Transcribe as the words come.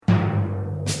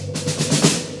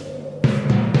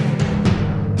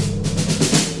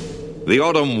The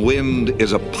autumn wind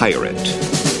is a pirate.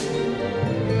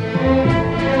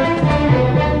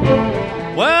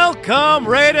 Welcome,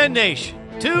 Raider Nation,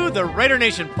 to the Raider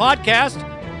Nation podcast.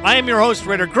 I am your host,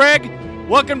 Raider Greg.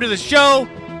 Welcome to the show.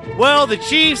 Well, the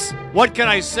Chiefs, what can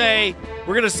I say?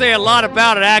 We're going to say a lot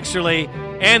about it, actually.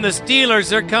 And the Steelers,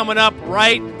 they're coming up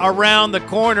right around the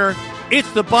corner. It's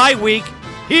the bye week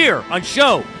here on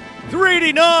show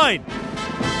 389.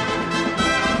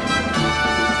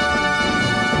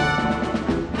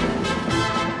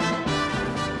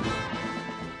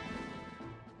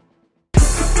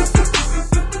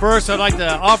 First, I'd like to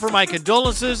offer my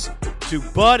condolences to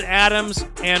Bud Adams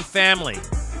and family,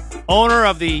 owner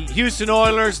of the Houston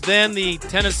Oilers, then the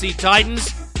Tennessee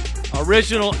Titans,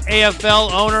 original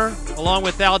AFL owner, along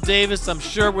with Al Davis. I'm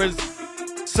sure with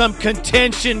some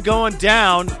contention going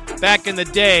down back in the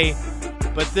day,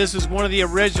 but this is one of the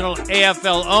original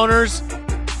AFL owners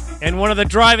and one of the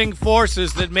driving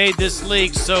forces that made this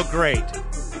league so great.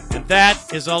 And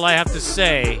that is all I have to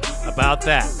say about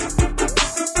that.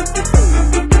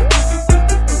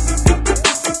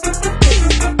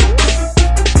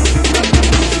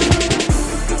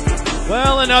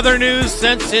 Well, in other news,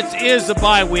 since it is a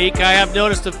bye week, I have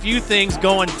noticed a few things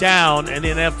going down in the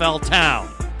NFL town.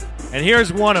 And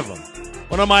here's one of them.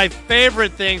 One of my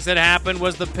favorite things that happened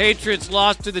was the Patriots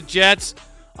lost to the Jets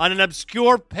on an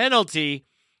obscure penalty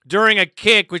during a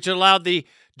kick, which allowed the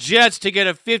Jets to get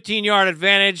a 15-yard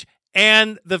advantage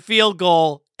and the field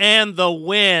goal and the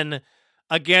win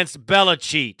against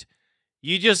Belichick.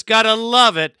 You just got to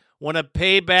love it when a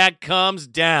payback comes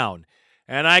down.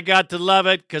 And I got to love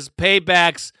it because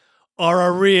paybacks are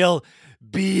a real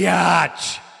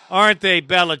biatch, aren't they,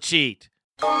 Belichick?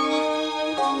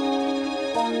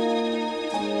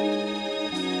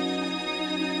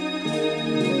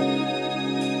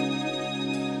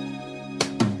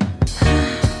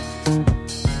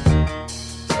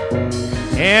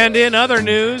 And in other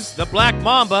news, the Black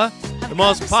Mamba, the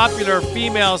most popular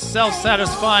female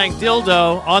self-satisfying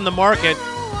dildo on the market,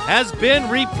 has been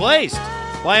replaced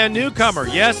by a newcomer.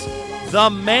 Yes, the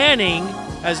Manning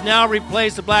has now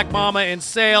replaced the Black Mamba in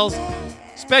sales.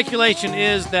 Speculation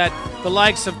is that the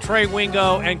likes of Trey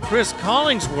Wingo and Chris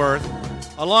Collingsworth,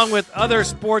 along with other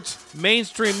sports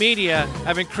mainstream media,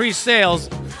 have increased sales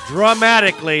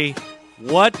dramatically.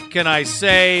 What can I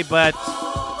say but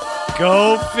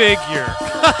go figure?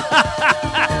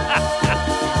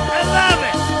 I love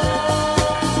it!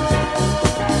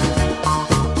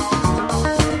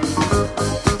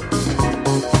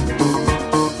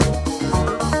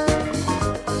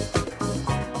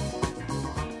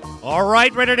 All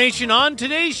right, Raider Nation, on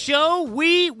today's show,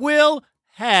 we will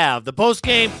have the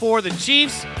postgame for the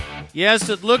Chiefs. Yes,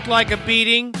 it looked like a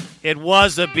beating. It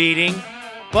was a beating.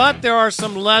 But there are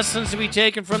some lessons to be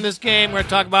taken from this game. We're going to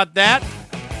talk about that.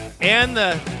 And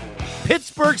the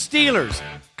Pittsburgh Steelers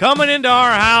coming into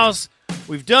our house.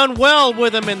 We've done well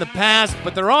with them in the past,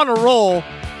 but they're on a roll.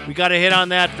 We got to hit on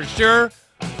that for sure.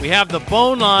 We have the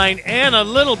bone line and a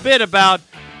little bit about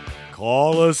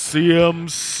Coliseum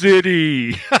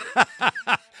City.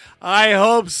 I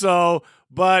hope so,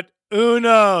 but who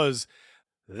knows?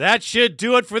 That should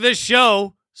do it for this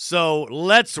show, so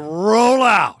let's roll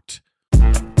out.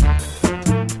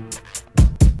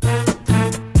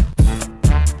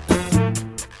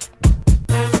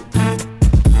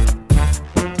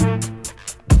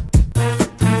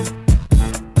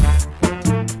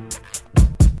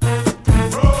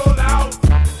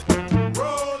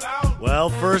 Well,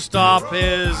 first off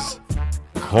is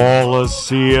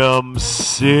Coliseum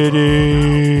City.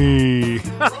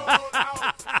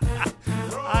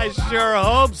 I sure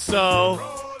hope so.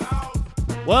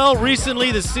 Well,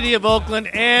 recently the city of Oakland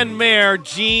and Mayor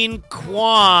Gene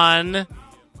Kwan,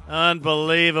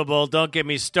 unbelievable, don't get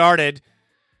me started,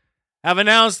 have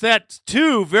announced that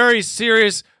two very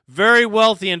serious, very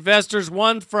wealthy investors,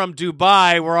 one from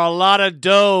Dubai, where a lot of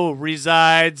dough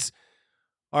resides,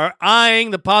 are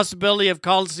eyeing the possibility of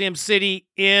Coliseum City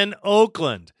in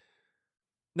Oakland.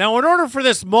 Now, in order for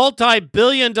this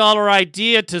multi-billion-dollar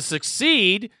idea to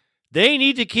succeed, they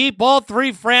need to keep all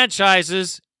three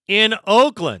franchises in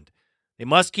Oakland. They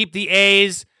must keep the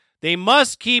A's, they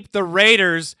must keep the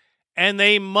Raiders, and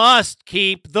they must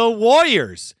keep the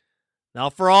Warriors. Now,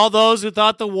 for all those who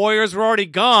thought the Warriors were already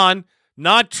gone,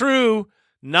 not true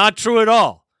at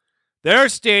all. Their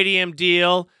stadium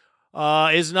deal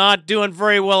is not doing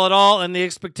very well at all, and the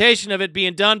expectation of it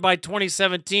being done by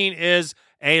 2017 is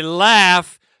a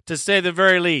laugh, to say the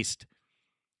very least.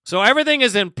 So everything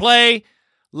is in play, a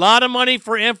lot of money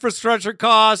for infrastructure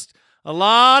costs, a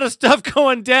lot of stuff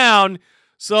going down,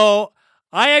 so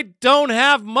I don't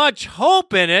have much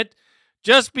hope in it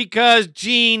just because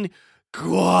Gene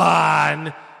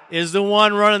Kwan is the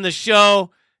one running the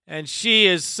show, and she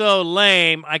is so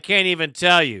lame, I can't even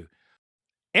tell you.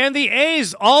 And the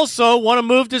A's also want to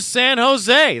move to San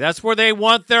Jose. That's where they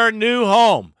want their new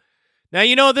home.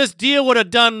 Now, this deal would have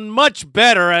done much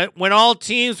better when all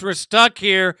teams were stuck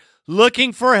here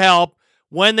looking for help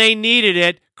when they needed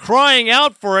it, crying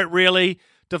out for it, really,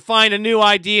 to find a new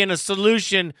idea and a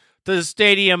solution to the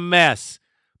stadium mess.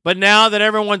 But now that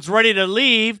everyone's ready to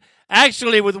leave,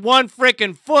 actually with one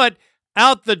frickin' foot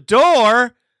out the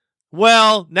door,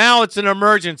 well, now it's an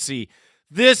emergency.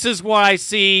 This is why I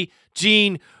see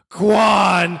Gene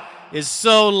Kwan is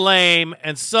so lame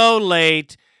and so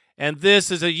late, and this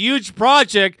is a huge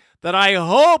project that I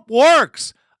hope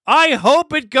works. I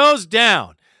hope it goes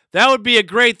down. That would be a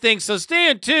great thing. So stay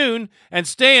in tune and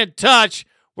stay in touch.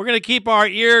 We're going to keep our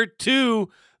ear to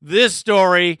this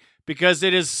story because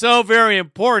it is so very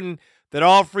important that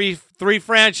all three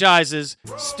franchises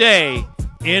stay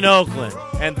in Oakland.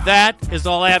 And that is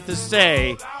all I have to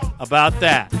say about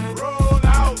that.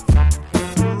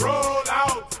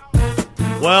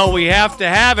 Well, we have to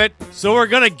have it, so we're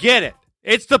going to get it.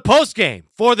 It's the postgame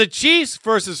for the Chiefs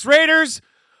versus Raiders.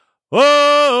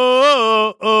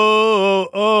 Oh,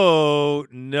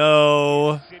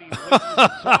 no.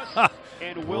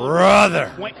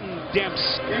 Brother. Quentin Demps,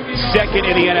 second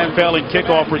in the NFL in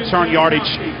kickoff return yardage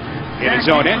in his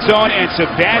own end zone. And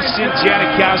Sebastian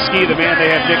Janikowski, the man they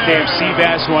have nicknamed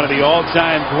Seabass, one of the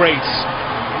all-time greats,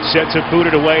 set to boot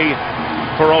it away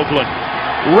for Oakland.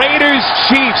 Raiders,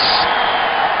 Chiefs.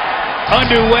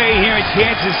 Underway here in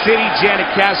Kansas City.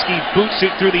 Janikowski boots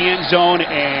it through the end zone,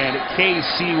 and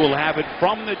KC will have it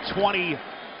from the 20.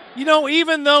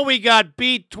 Even though we got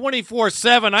beat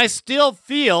 24-7, I still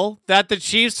feel that the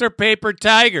Chiefs are paper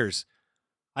tigers.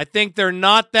 I think they're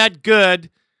not that good,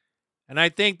 and I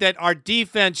think that our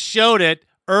defense showed it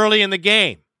early in the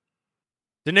game.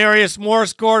 Denarius Moore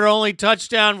scored only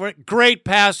touchdown. Great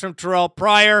pass from Terrell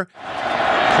Pryor.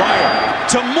 Pryor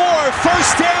to Moore,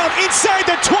 first down, inside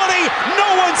the 20.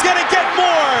 No one's going to get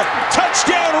more.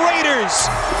 Touchdown Raiders.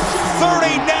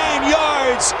 39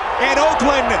 yards, and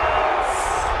Oakland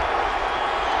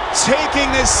taking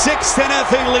the 6-0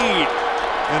 lead.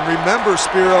 And remember,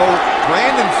 Spiro,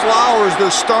 Brandon Flowers,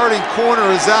 their starting corner,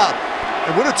 is out.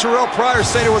 And what did Terrell Pryor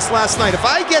say to us last night? If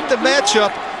I get the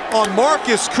matchup on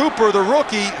Marcus Cooper, the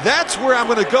rookie, that's where I'm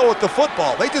going to go with the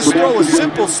football. They just throw a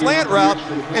simple slant route,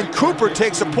 and Cooper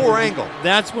takes a poor angle.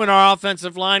 That's when our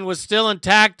offensive line was still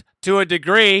intact to a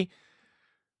degree.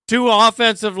 2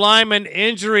 offensive lineman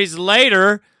injuries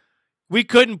later, we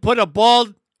couldn't put a ball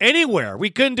anywhere.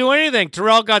 We couldn't do anything.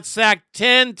 Terrell got sacked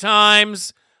 10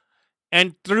 times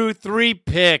and threw 3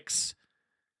 picks.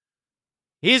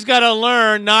 He's got to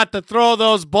learn not to throw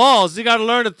those balls. He's got to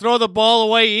learn to throw the ball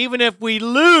away. Even if we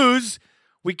lose,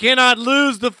 we cannot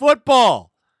lose the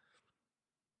football.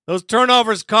 Those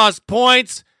turnovers cost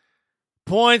points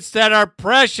that are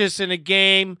precious in a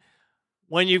game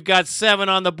when you've got 7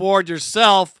 on the board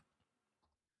yourself.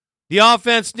 The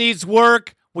offense needs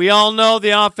work. We all know the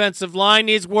offensive line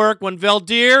needs work. When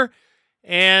Valdir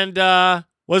and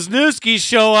Wisniewski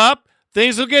show up,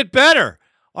 things will get better.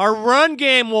 Our run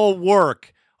game will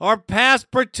work. Our pass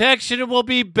protection will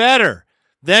be better.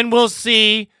 Then we'll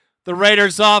see the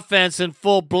Raiders' offense in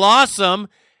full blossom,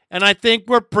 and I think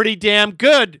we're pretty damn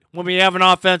good when we have an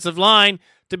offensive line,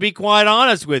 to be quite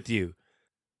honest with you.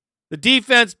 The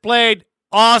defense played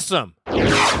awesome.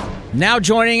 Now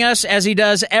joining us, as he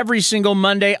does every single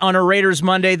Monday on a Raiders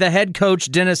Monday, the head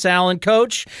coach, Dennis Allen.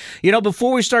 Coach,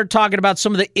 before we start talking about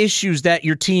some of the issues that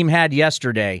your team had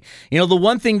yesterday, the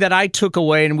one thing that I took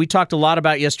away, and we talked a lot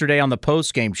about yesterday on the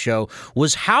postgame show,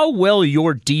 was how well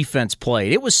your defense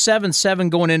played. It was 7-7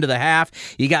 going into the half.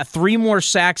 You got 3 more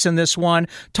sacks in this one.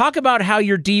 Talk about how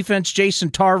your defense,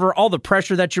 Jason Tarver, all the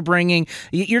pressure that you're bringing,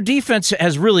 your defense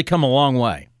has really come a long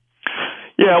way.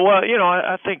 Yeah, well,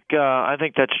 I think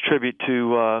that's a tribute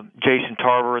to Jason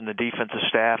Tarver and the defensive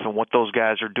staff and what those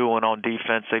guys are doing on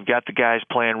defense. They've got the guys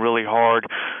playing really hard.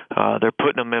 They're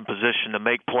putting them in position to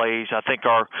make plays. I think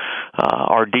our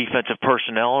defensive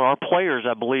personnel and our players,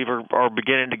 I believe, are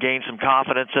beginning to gain some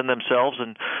confidence in themselves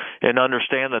and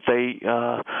understand that they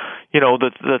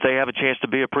that they have a chance to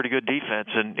be a pretty good defense.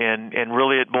 And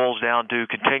really it boils down to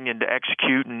continuing to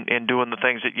execute and doing the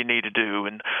things that you need to do.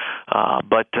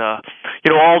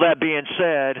 All that being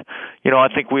said, I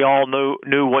think we all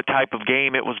knew what type of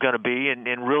game it was going to be, and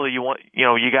really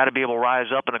you got to be able to rise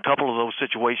up in a couple of those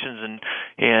situations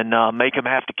and make them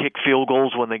have to kick field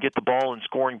goals when they get the ball in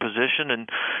scoring position. And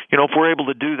if we're able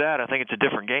to do that, I think it's a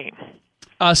different game.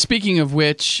 Speaking of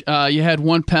which, you had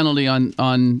one penalty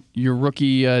on your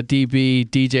rookie DB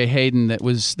DJ Hayden that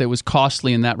was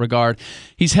costly in that regard.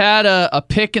 He's had a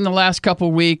pick in the last couple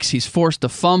of weeks. He's forced a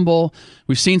fumble.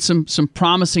 We've seen some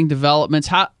promising developments.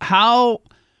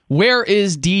 Where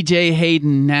is DJ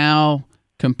Hayden now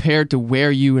compared to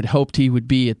where you had hoped he would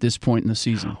be at this point in the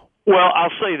season? Well, I'll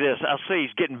say this. I'll say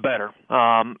he's getting better.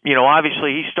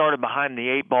 Obviously he started behind the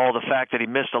eight ball. The fact that he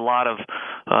missed a lot of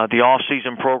the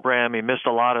off-season program, he missed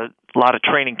a lot of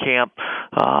training camp,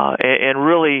 and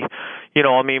really,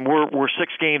 we're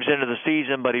 6 games into the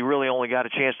season, but he really only got a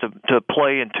chance to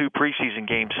play in 2 preseason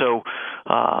games. So.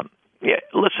 Yeah,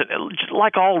 listen,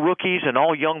 like all rookies and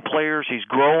all young players, he's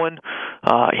growing.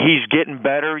 He's getting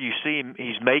better. You see him,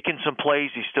 he's making some plays.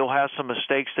 He still has some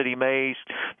mistakes that he makes.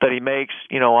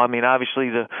 Obviously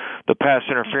the pass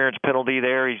interference penalty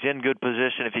there, he's in good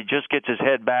position. If he just gets his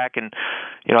head back, and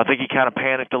I think he kind of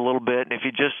panicked a little bit, and if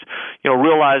he just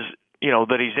realize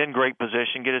that he's in great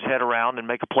position, get his head around and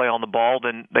make a play on the ball,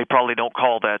 then they probably don't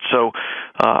call that. So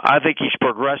I think he's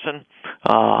progressing.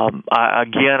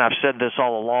 I've said this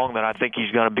all along, that I think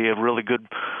he's going to be a really good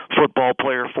football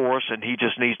player for us, and he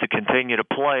just needs to continue to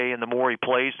play, and the more he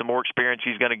plays, the more experience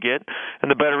he's going to get, and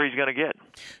the better he's going to get.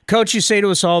 Coach, you say to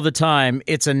us all the time,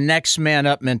 it's a next man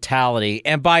up mentality,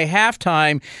 and by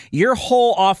halftime, your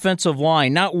whole offensive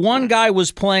line, not one guy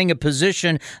was playing a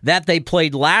position that they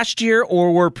played last year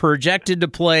or were projected to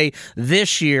play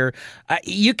this year.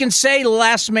 You can say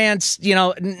next man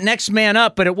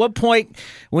up, but at what point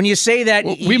when you say that,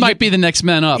 we might be the next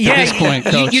man up at this point,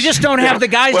 Coach. You just don't have the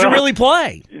guys to really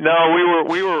play. No,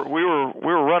 we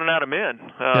were running out of men,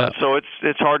 so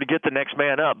it's hard to get the next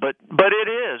man up. But it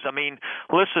is.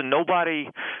 Listen, nobody.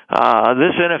 This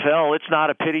NFL, it's not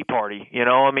a pity party.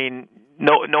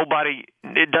 Nobody.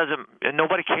 It doesn't.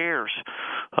 Nobody cares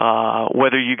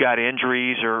whether you got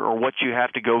injuries or what you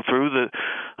have to go through.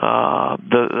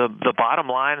 The bottom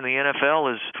line in the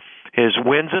NFL is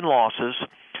wins and losses.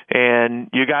 And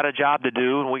you got a job to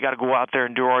do, and we got to go out there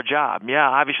and do our job. Yeah,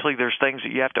 obviously there's things that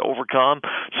you have to overcome,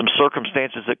 some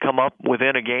circumstances that come up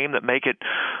within a game that make it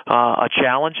a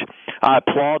challenge. I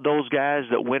applaud those guys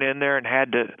that went in there and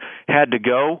had to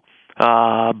go.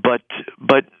 The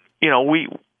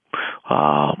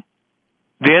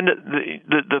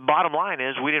bottom line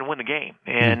is we didn't win the game,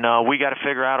 and we got to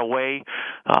figure out a way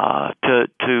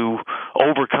to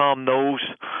overcome those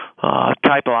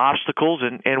type of obstacles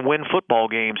and win football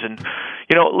games. And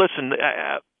listen,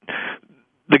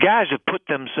 the guys have put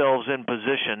themselves in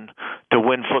position to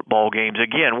win football games.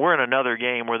 Again, we're in another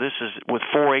game where this is with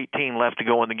 4:18 left to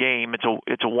go in the game.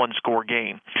 It's a one-score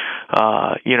game.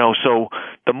 So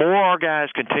the more our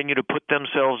guys continue to put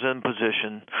themselves in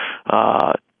position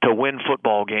to win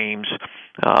football games,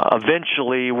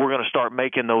 eventually we're going to start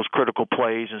making those critical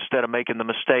plays instead of making the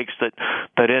mistakes that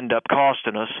end up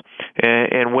costing us.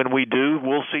 And when we do,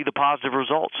 we'll see the positive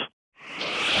results.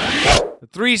 The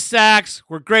 3 sacks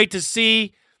were great to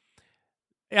see.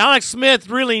 Alex Smith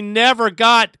really never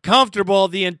got comfortable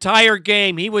the entire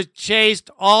game. He was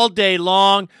chased all day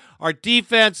long. Our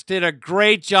defense did a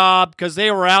great job because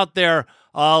they were out there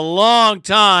a long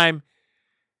time.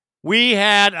 We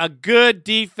had a good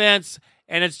defense,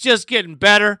 and it's just getting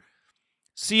better.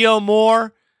 C.O.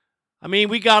 Moore,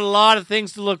 we got a lot of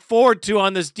things to look forward to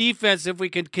on this defense if we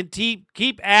can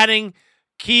keep adding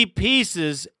key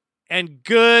pieces and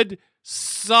good,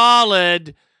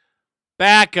 solid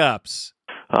backups.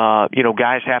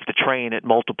 Guys have to train at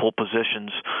multiple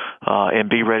positions and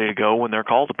be ready to go when they're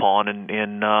called upon, and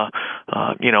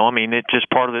it's just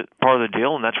part of the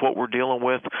deal, and that's what we're dealing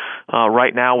with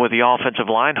right now with the offensive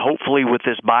line. Hopefully, with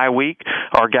this bye week,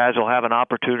 our guys will have an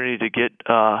opportunity to get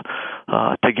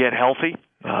healthy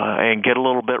and get a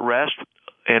little bit rest.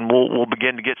 And we'll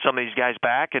begin to get some of these guys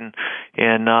back, and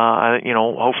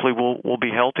hopefully we'll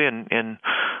be healthy and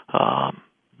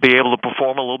be able to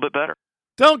perform a little bit better.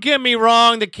 Don't get me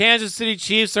wrong, the Kansas City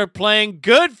Chiefs are playing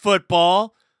good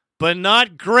football, but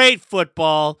not great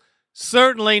football.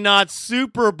 Certainly not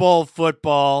Super Bowl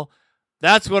football.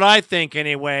 That's what I think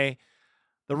anyway.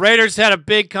 The Raiders had a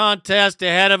big contest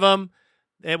ahead of them.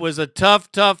 It was a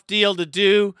tough deal to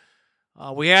do.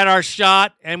 We had our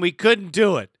shot, and we couldn't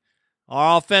do it.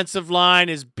 Our offensive line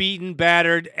is beaten,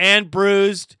 battered, and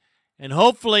bruised. And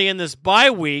hopefully in this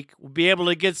bye week, we'll be able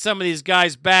to get some of these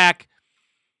guys back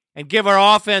and give our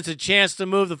offense a chance to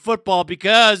move the football,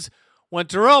 because when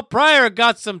Terrell Pryor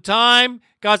got some time,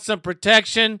 got some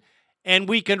protection, and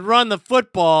we can run the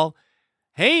football,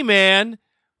 hey, man,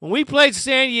 when we played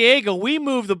San Diego, we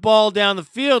moved the ball down the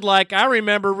field like I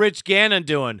remember Rich Gannon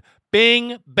doing.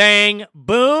 Bing, bang,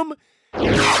 boom.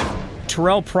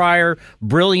 Terrell Pryor,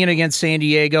 brilliant against San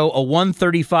Diego, a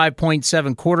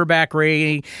 135.7 quarterback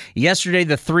rating. Yesterday,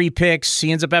 the 3 picks.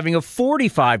 He ends up having a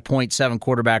 45.7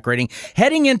 quarterback rating.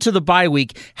 Heading into the bye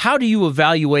week, how do you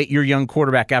evaluate your young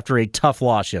quarterback after a tough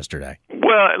loss yesterday?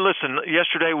 Well, listen,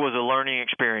 yesterday was a learning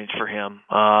experience for him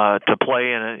to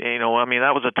play in.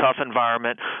 That was a tough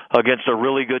environment against a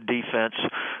really good defense,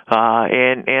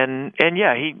 and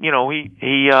yeah, he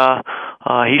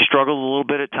struggled a little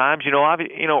bit at times.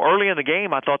 Early in the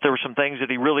game, I thought there were some things that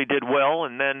he really did well,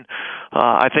 and then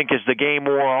I think as the game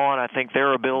wore on, I think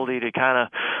their ability to kind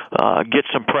of get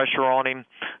some pressure on him,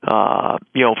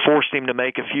 forced him to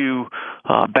make a few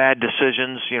bad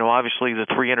decisions. Obviously the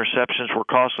 3 interceptions were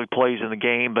costly plays in the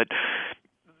game, but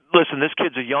listen, this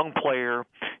kid's a young player.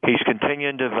 He's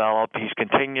continuing to develop. He's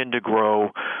continuing to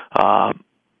grow.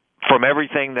 From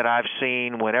everything that I've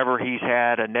seen, whenever he's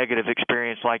had a negative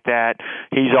experience like that,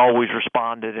 he's always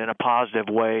responded in a positive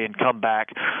way and come back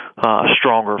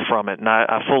stronger from it. And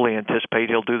I fully anticipate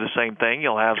he'll do the same thing.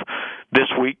 He'll have this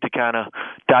week to kind of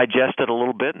digest it a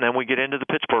little bit, and then we get into the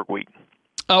Pittsburgh week.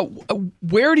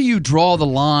 Where do you draw the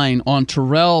line on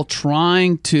Terrell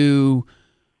trying to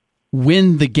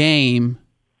win the game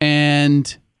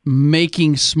and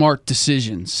making smart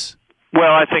decisions?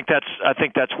 Well, I think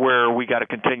that's where we got to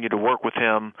continue to work with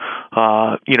him,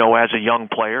 as a young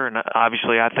player, and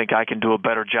obviously I think I can do a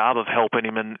better job of helping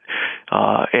him in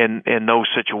those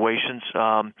situations.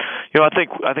 I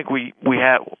think we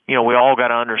all got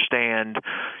to understand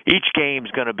each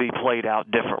game's going to be played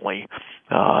out differently.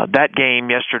 That game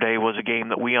yesterday was a game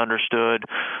that we understood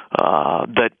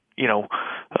that.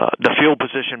 The field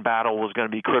position battle was going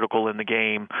to be critical in the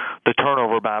game. The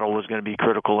turnover battle was going to be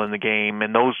critical in the game,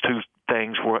 and those two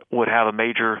things would have a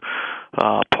major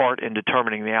part in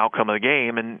determining the outcome of the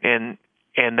game. And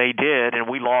they did, and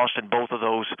we lost in both of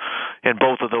those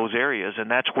areas. And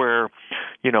that's where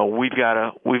we've got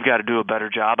to do a better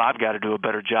job. I've got to do a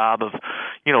better job of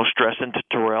stressing to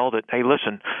Terrell that, hey,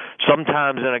 listen,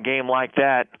 sometimes in a game like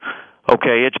that,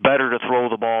 okay, it's better to throw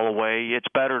the ball away. It's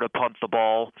better to punt the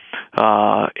ball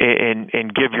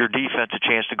and give your defense a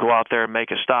chance to go out there and make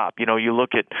a stop. You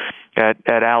look at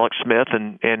Alex Smith,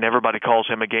 and everybody calls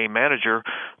him a game manager,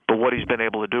 but what he's been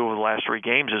able to do over the last 3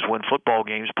 games is win football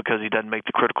games because he doesn't make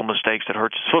the critical mistakes that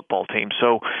hurts his football team.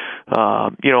 So,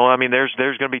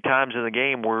 there's going to be times in the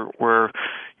game where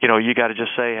you got to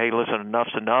just say, hey, listen,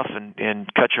 enough's enough, and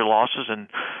cut your losses and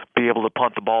be able to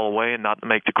punt the ball away and not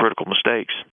make the critical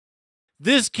mistakes.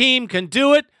 This team can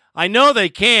do it. I know they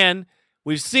can.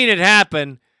 We've seen it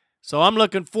happen. So I'm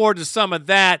looking forward to some of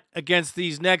that against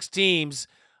these next teams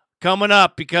coming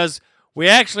up because we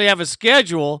actually have a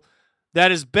schedule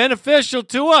that is beneficial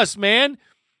to us, man.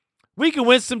 We can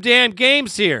win some damn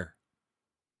games here.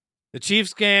 The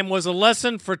Chiefs game was a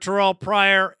lesson for Terrell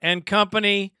Pryor and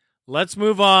company. Let's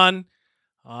move on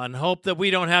and hope that we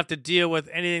don't have to deal with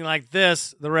anything like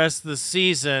this the rest of the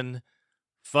season.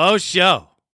 Faux show.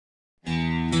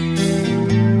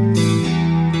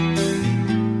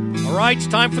 All right, it's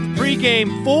time for the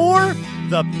pregame for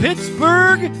the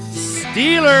Pittsburgh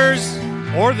Steelers,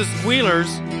 or the Squealers.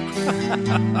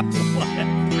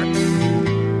 Whatever.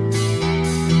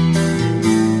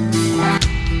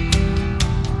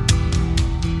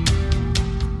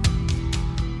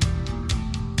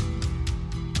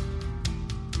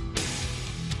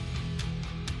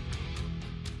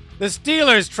 The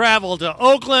Steelers travel to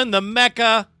Oakland, the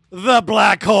Mecca, the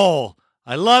Black Hole.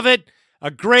 I love it. A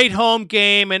great home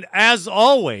game, and as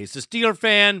always, the Steeler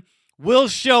fan will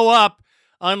show up,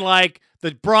 unlike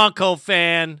the Bronco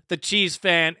fan, the Chiefs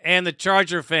fan, and the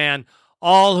Charger fan,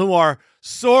 all who are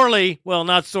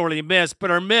not sorely missed,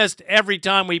 but are missed every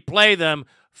time we play them.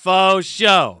 Faux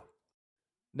show.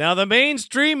 Now, the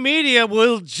mainstream media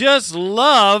will just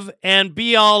love and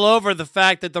be all over the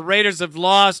fact that the Raiders have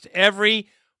lost every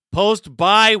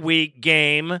post-bye week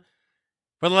game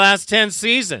for the last 10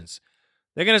 seasons.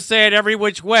 They're going to say it every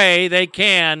which way they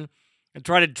can and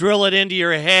try to drill it into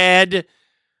your head.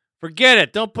 Forget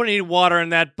it. Don't put any water in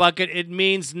that bucket. It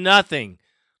means nothing.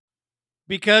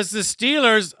 Because the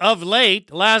Steelers of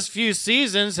late, last few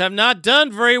seasons, have not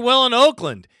done very well in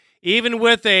Oakland. Even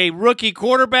with a rookie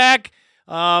quarterback,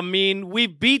 we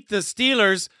beat the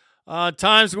Steelers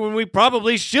times when we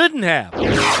probably shouldn't have. 2nd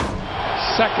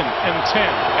and 10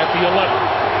 at the 11.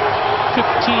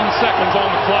 15 seconds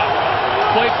on the clock.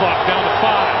 Play clock down to 5.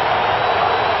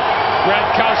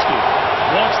 Gradkowski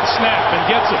wants the snap and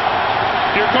gets it.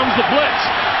 Here comes the blitz.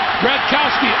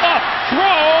 Gradkowski up,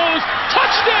 throws,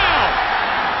 touchdown!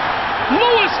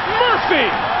 Louis Murphy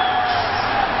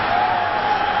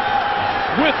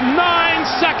with 9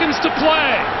 seconds to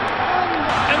play.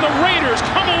 and the Raiders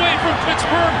come away from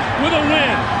Pittsburgh with a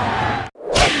win.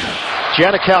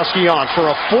 Janikowski on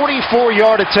for a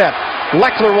 44-yard attempt.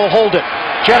 Leckler will hold it.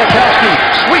 Janikowski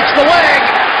sweeps the leg.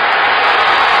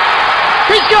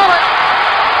 He's got it.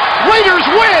 Raiders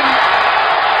win.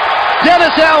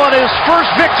 Dennis Allen, his first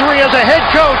victory as a head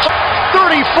coach.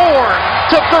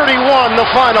 34-31, the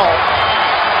final.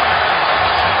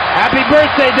 Happy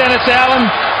birthday, Dennis Allen.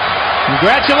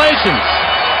 Congratulations.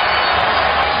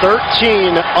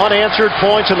 13 unanswered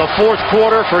points in the fourth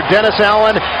quarter for Dennis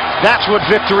Allen. That's what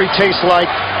victory tastes like.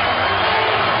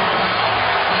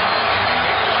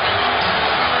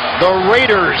 The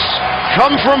Raiders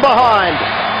come from behind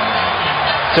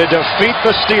to defeat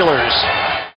the Steelers.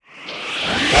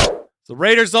 The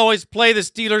Raiders always play the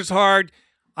Steelers hard.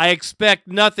 I expect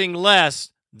nothing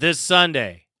less this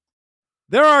Sunday.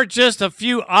 There are just a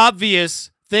few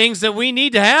obvious things that we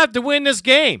need to have to win this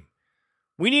game.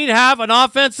 We need to have an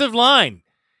offensive line.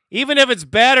 Even if it's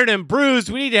battered and bruised,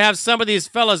 we need to have some of these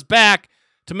fellas back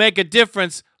to make a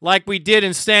difference like we did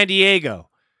in San Diego.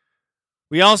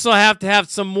 We also have to have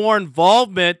some more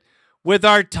involvement with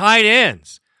our tight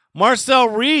ends. Marcel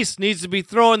Reese needs to be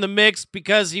thrown in the mix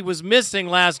because he was missing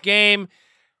last game,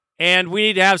 and we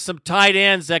need to have some tight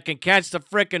ends that can catch the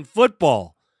frickin'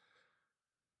 football.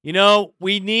 You know,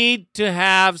 we need to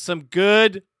have some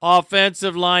good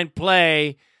offensive line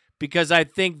play because I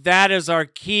think that is our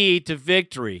key to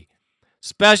victory.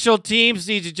 Special teams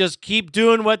need to just keep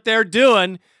doing what they're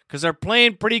doing because they're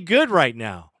playing pretty good right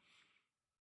now.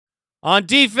 On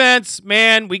defense,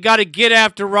 man, we got to get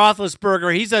after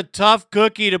Roethlisberger. He's a tough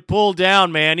cookie to pull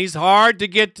down, man. He's hard to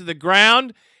get to the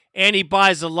ground, and he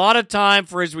buys a lot of time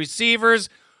for his receivers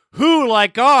who,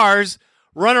 like ours,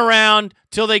 run around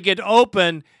till they get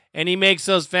open, and he makes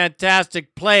those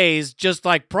fantastic plays just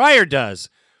like Pryor does.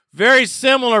 Very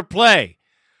similar play.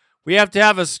 We have to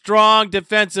have a strong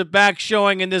defensive back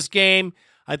showing in this game.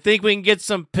 I think we can get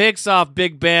some picks off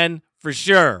Big Ben for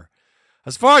sure.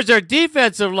 As far as our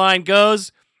defensive line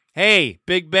goes, hey,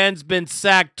 Big Ben's been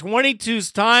sacked 22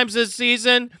 times this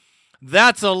season.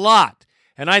 That's a lot.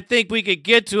 And I think we could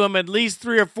get to him at least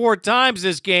 3 or 4 times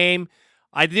this game.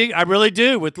 I really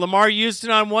do, with Lamar Houston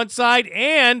on one side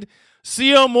and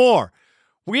C.O. Moore.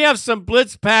 We have some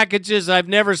blitz packages I've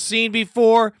never seen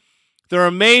before. They're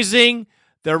amazing.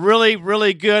 They're really,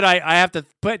 really good. I have to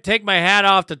take my hat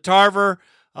off to Tarver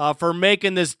for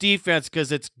making this defense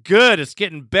because it's good. It's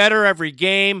getting better every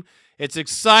game. It's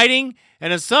exciting,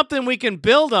 and it's something we can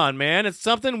build on, man. It's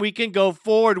something we can go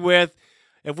forward with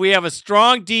if we have a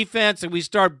strong defense and we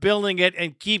start building it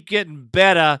and keep getting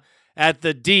better at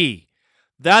the D.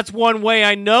 That's one way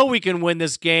I know we can win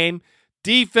this game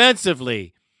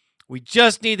defensively. We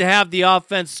just need to have the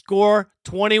offense score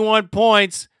 21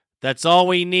 points. That's all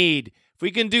we need. If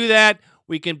we can do that,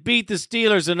 we can beat the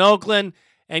Steelers in Oakland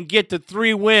and get to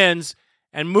 3 wins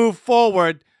and move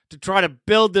forward to try to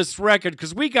build this record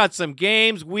because we got some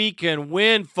games we can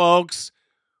win, folks.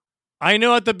 I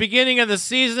know at the beginning of the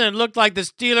season it looked like the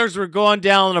Steelers were going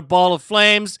down in a ball of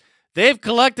flames. They've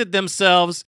collected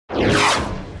themselves.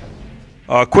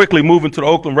 Quickly moving to the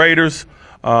Oakland Raiders.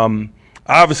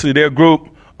 Obviously, their group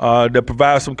that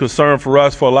provides some concern for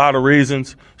us for a lot of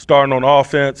reasons. Starting on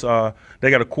offense, they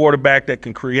got a quarterback that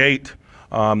can create.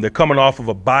 They're coming off of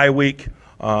a bye week.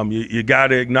 You got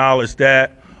to acknowledge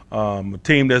that. A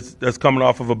team that's coming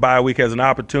off of a bye week has an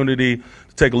opportunity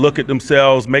to take a look at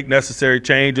themselves, make necessary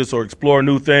changes, or explore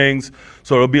new things.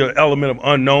 So there'll be an element of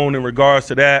unknown in regards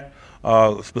to that.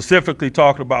 Specifically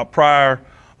talking about Pryor,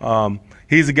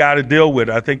 he's a guy to deal with.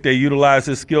 I think they utilize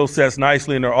his skill sets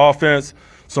nicely in their offense.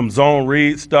 Some zone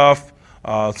read stuff,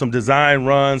 some design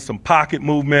runs, some pocket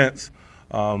movements.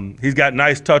 He's got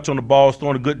nice touch on the ball,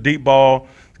 throwing a good deep ball.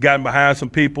 He's gotten behind some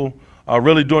people.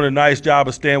 Really doing a nice job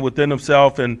of staying within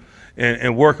himself and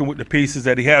working with the pieces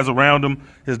that he has around him.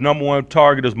 His number one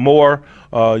target is Moore,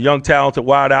 young, talented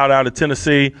wide out of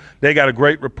Tennessee. They got a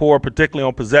great rapport, particularly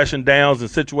on possession downs and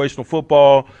situational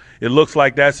football. It looks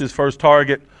like that's his first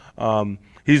target.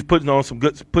 He's putting some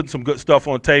good stuff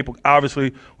on tape.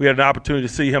 Obviously, we had an opportunity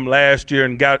to see him last year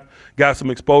and got some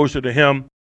exposure to him.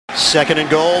 2nd and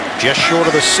goal, just short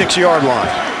of the 6-yard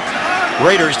line.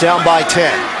 Raiders down by 10.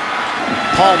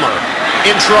 Palmer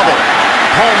in trouble.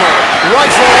 Palmer,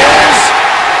 rifle is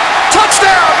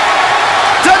touchdown!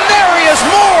 Denarius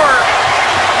Moore!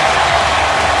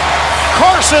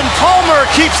 Carson Palmer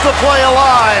keeps the play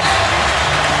alive.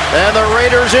 And the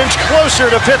Raiders inch closer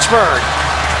to Pittsburgh.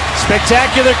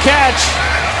 Spectacular catch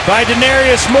by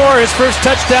Denarius Moore, his first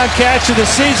touchdown catch of the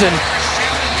season.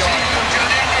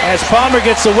 As Palmer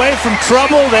gets away from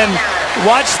trouble, then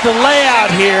watch the layout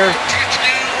here.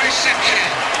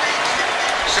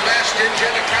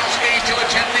 Janikowski to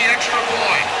attempt the extra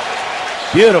point.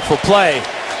 Beautiful play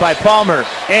by Palmer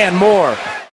and Moore.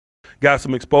 Got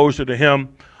some exposure to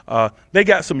him. They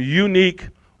got some unique,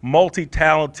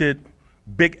 multi-talented,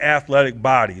 big athletic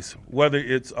bodies, whether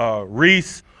it's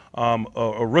Reese,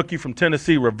 a rookie from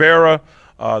Tennessee, Rivera,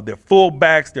 their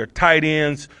fullbacks, their tight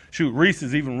ends. Shoot, Reese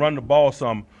has even run the ball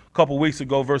some a couple weeks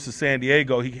ago versus San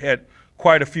Diego. He had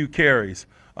quite a few carries.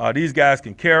 These guys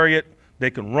can carry it. They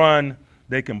can run.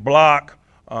 They can block.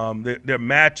 Their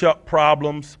matchup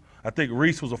problems. I think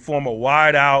Reese was a former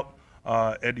wideout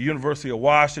at the University of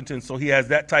Washington, so he has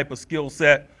that type of skill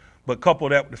set. But couple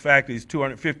that with the fact that he's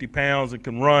 250 pounds and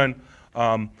can run.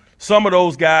 Some of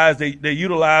those guys, they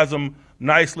utilize them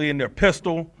nicely in their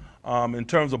pistol in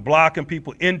terms of blocking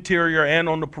people interior and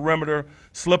on the perimeter,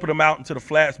 slipping them out into the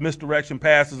flats, misdirection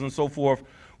passes, and so forth.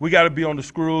 We got to be on the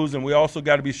screws, and we also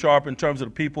got to be sharp in terms of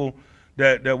the people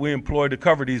that we employ to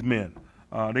cover these men.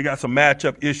 They got some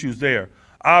matchup issues there.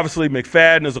 Obviously,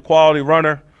 McFadden is a quality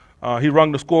runner. He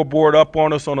rung the scoreboard up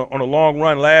on us on a long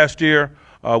run last year.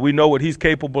 We know what he's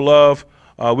capable of.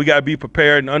 We got to be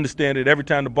prepared and understand that every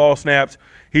time the ball snaps,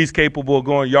 he's capable of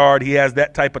going yard. He has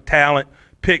that type of talent,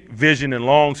 pick, vision, and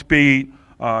long speed.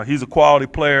 He's a quality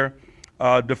player.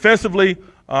 Defensively,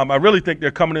 I really think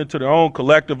they're coming into their own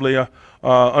collectively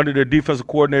under their defensive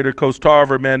coordinator, Coach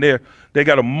Tarver. Man, they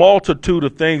got a multitude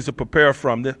of things to prepare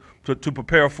from, to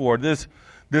prepare for. This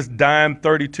dime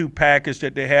 32 package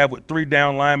that they have with 3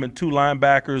 down linemen, 2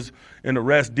 linebackers, and the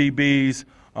rest DBs.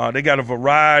 They got a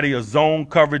variety of zone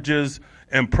coverages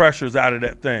and pressures out of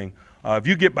that thing. If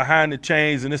you get behind the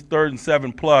chains and it's 3rd and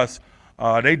 7+,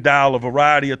 they dial a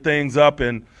variety of things up,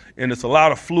 and it's a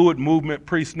lot of fluid movement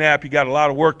pre-snap. You got a lot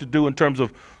of work to do in terms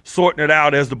of sorting it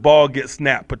out as the ball gets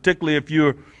snapped, particularly if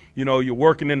you're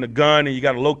working in the gun and you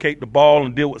got to locate the ball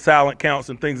and deal with silent counts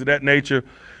and things of that nature.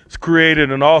 It's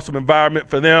created an awesome environment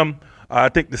for them. I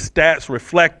think the stats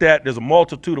reflect that. There's a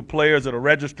multitude of players that are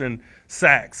registering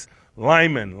sacks,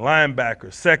 linemen,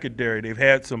 linebackers, secondary. They've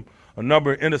had a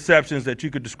number of interceptions that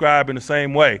you could describe in the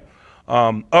same way.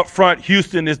 Up front,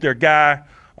 Houston is their guy.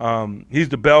 He's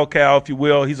the bell cow, if you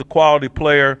will. He's a quality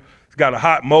player. He's got a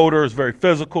hot motor. He's very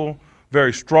physical,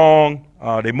 very strong.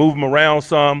 They move him around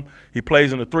some. He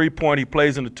plays in the 3-point. He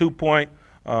plays in the 2-point.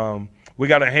 We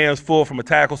got our hands full from a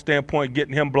tackle standpoint,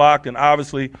 getting him blocked, and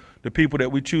obviously the people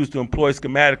that we choose to employ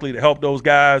schematically to help those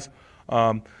guys.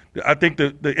 I think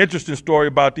the interesting story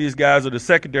about these guys are the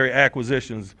secondary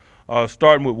acquisitions,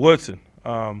 starting with Woodson.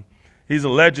 He's a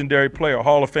legendary player, a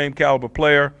Hall of Fame caliber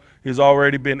player. He's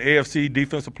already been AFC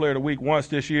Defensive Player of the Week once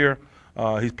this year.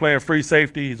 He's playing free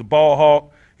safety. He's a ball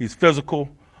hawk. He's physical.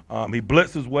 He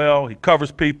blitzes well. He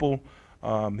covers people.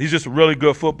 He's just a really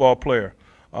good football player.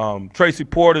 Tracy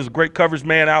Porter is a great coverage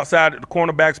man outside at the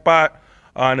cornerback spot,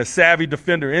 and a savvy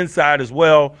defender inside as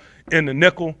well in the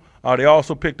nickel. They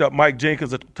also picked up Mike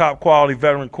Jenkins, a top quality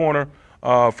veteran corner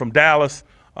from Dallas.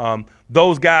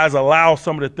 Those guys allow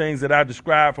some of the things that I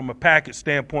described from a package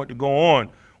standpoint to go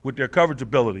on with their coverage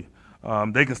ability.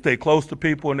 They can stay close to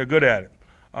people, and they're good at it.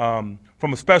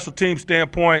 From a special team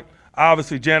standpoint,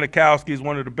 obviously Janikowski is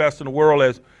one of the best in the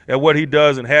world at what he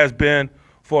does and has been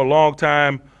for a long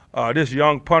time. This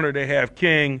young punter they have,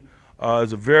 King,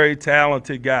 is a very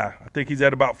talented guy. I think he's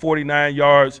at about 49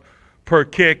 yards per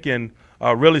kick and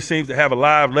really seems to have a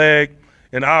live leg.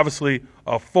 And obviously,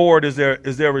 Ford is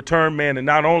their return man, and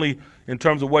not only in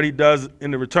terms of what he does in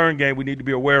the return game we need to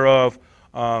be aware of,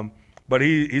 but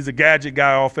he's a gadget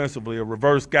guy offensively, a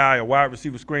reverse guy, a wide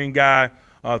receiver screen guy,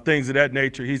 things of that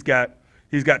nature. He's got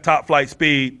top flight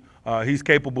speed. He's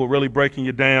capable of really breaking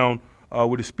you down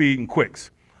with his speed and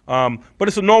quicks. But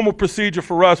it's a normal procedure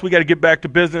for us. We got to get back to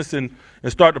business and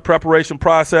start the preparation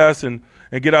process and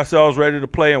get ourselves ready to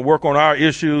play and work on our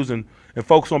issues and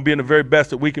focus on being the very best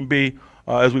that we can be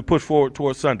as we push forward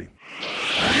towards Sunday.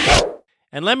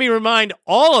 And let me remind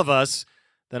all of us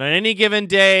that on any given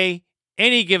day,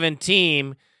 any given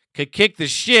team could kick the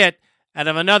shit out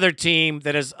of another team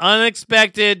that is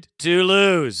unexpected to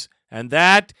lose. And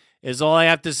that is all I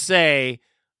have to say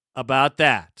about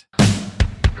that.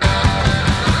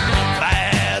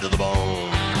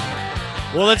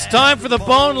 Well, it's time for the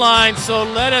bone line, so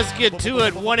let us get to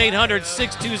it.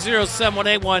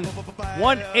 1-800-620-7181.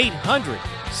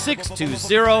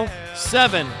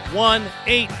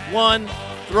 1-800-620-7181.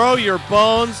 Throw your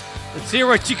bones. Let's hear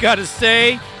what you got to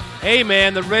say. Hey,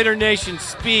 man, the Raider Nation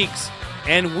speaks,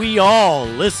 and we all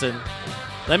listen.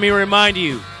 Let me remind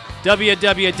you,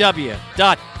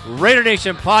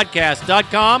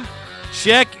 www.RaiderNationPodcast.com.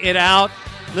 Check it out.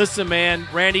 Listen, man,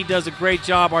 Randy does a great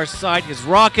job. Our site is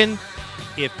rocking.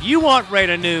 If you want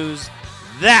Raider news,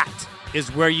 that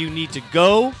is where you need to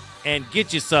go and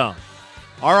get you some.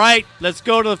 All right, let's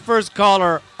go to the first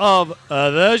caller of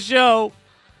the show.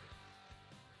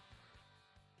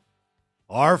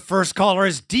 Our first caller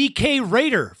is DK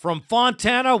Raider from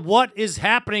Fontana. What is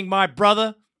happening, my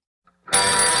brother?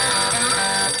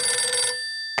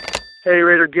 Hey,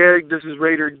 Raider Gig. This is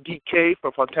Raider DK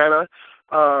from Fontana.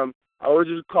 I was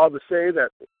just called to say that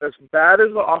as bad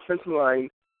as the offensive line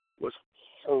was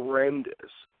horrendous.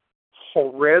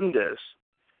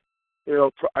 You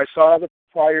know, I saw the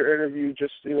prior interview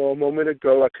just, a moment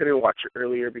ago. I couldn't watch it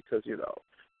earlier because,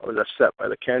 I was upset by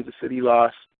the Kansas City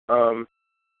loss.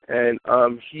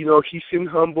 He seemed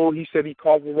humble. He said he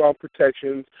called the wrong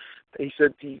protections. He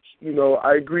said,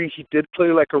 I agree, he did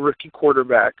play like a rookie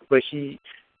quarterback, but he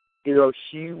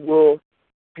will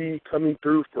be coming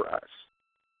through for us,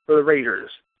 for the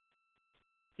Raiders.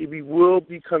 He will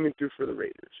be coming through for the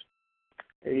Raiders.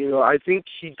 And, I think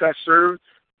he got served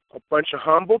a bunch of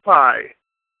humble pie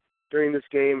during this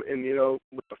game. And,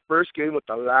 with the first game, with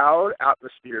the loud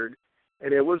atmosphere,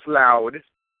 and it was loud,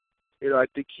 I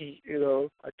think he'll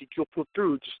pull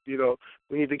through. Just,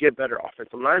 we need to get better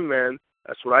offensive linemen.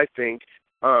 That's what I think.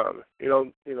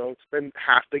 Spend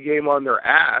half the game on their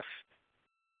ass.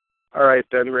 All right,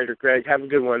 then, Raider Greg. Have a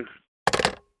good one.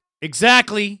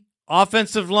 Exactly.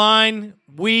 Offensive line,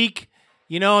 weak.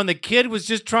 And the kid was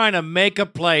just trying to make a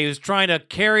play. He was trying to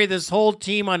carry this whole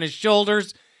team on his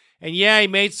shoulders. And, he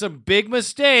made some big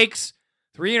mistakes,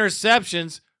 3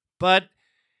 interceptions. But,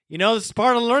 this is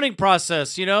part of the learning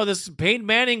process. This Peyton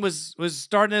Manning was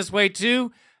starting this way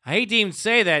too. I hate to even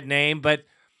say that name, but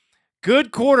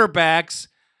good quarterbacks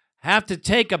have to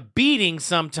take a beating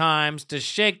sometimes to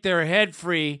shake their head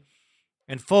free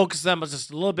and focus them just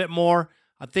a little bit more.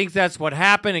 I think that's what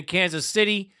happened in Kansas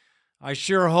City. I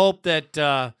sure hope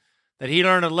that he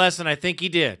learned a lesson. I think he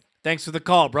did. Thanks for the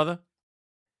call, brother.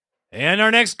 And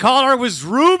our next caller was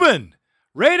Ruben.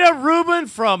 Raider Ruben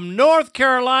from North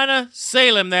Carolina,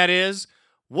 Salem, that is.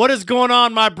 What is going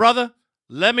on, my brother?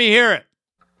 Let me hear it.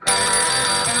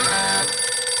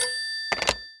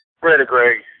 Raider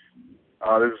Greg.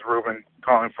 This is Ruben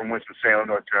calling from Winston-Salem,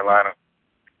 North Carolina.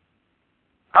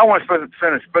 I want to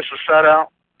send a special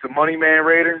shout-out to Money Man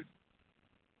Raider.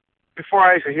 Before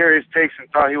I used to hear his takes and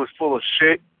thought he was full of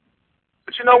shit.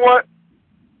 But you know what?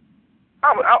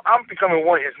 I'm becoming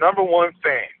his number one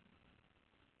fan.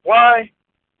 Why?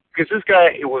 Because this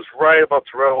guy, it was right about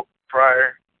Terrell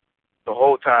Pryor the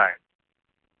whole time.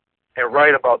 And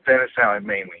right about Dennis Allen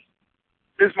mainly.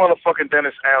 This motherfucking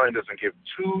Dennis Allen doesn't give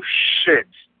 2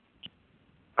 shits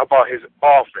about his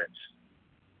offense.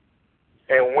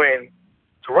 And when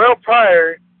Terrell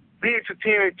Pryor leads a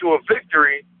team to a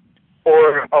victory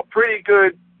or a pretty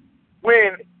good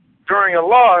win during a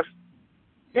loss,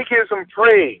 he gives him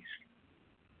praise.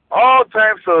 All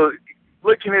times of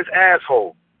licking his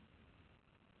asshole.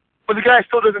 But the guy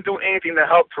still doesn't do anything to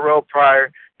help Terrell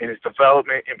Pryor in his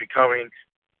development and becoming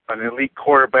an elite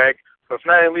quarterback. So if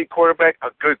not an elite quarterback,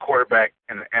 a good quarterback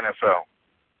in the NFL.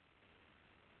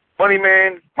 Money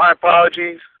Man, my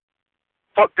apologies.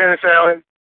 Fuck Dennis Allen.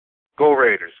 Go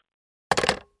Raiders.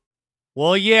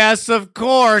 Well, yes, of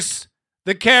course.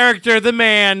 The character, the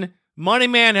man, Money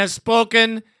Man has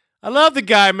spoken. I love the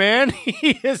guy, man.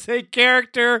 He is a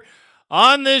character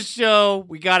on this show.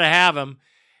 We got to have him.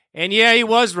 And yeah, he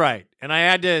was right. And I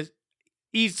had to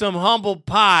eat some humble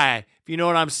pie, if you know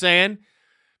what I'm saying,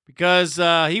 because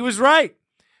he was right.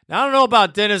 Now, I don't know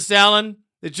about Dennis Allen.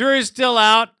 The jury's still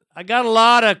out. I got a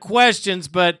lot of questions,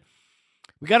 but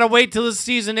we got to wait till the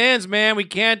season ends, man. We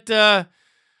can't just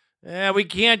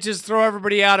throw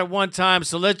everybody out at one time.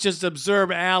 So let's just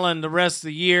observe Allen the rest of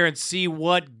the year and see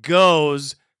what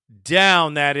goes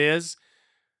down, that is.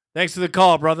 Thanks for the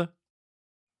call, brother.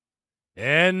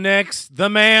 And next, the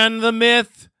man, the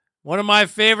myth, one of my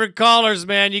favorite callers,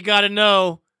 man. You got to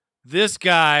know this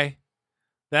guy.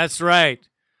 That's right.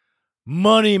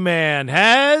 Money Man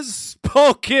has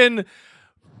spoken.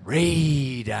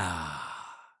 Raider.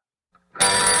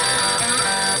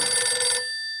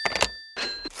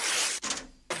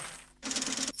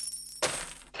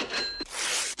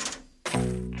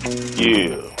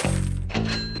 Yeah.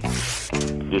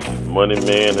 This is Money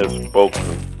Man has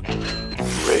spoken.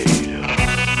 Raider.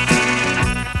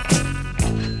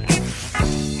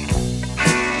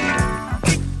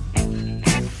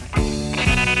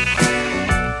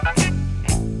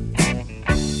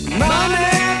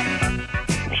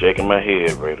 I'm shaking my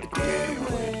head, Raider Greg.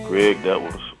 Greg, that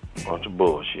was a bunch of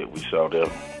bullshit we saw there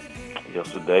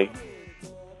yesterday.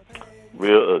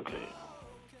 Real ugly.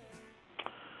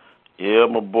 Yeah,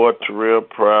 my boy Terrell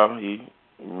Pryor, he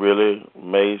really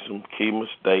made some key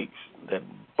mistakes. That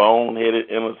boneheaded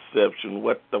interception,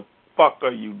 what the fuck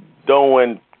are you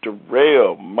doing,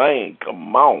 Terrell? Man,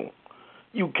 come on.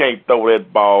 You can't throw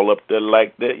that ball up there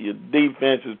like that. Your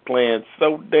defense is playing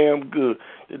so damn good.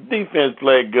 The defense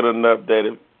played good enough that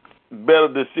if better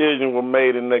decisions were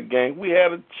made in that game, we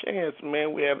had a chance,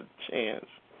 man. We had a chance.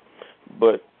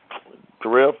 But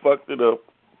Terrell fucked it up,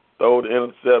 threw the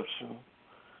interception,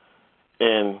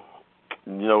 and,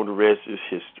 the rest is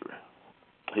history.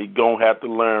 He going to have to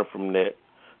learn from that.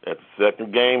 That's the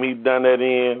second game he done that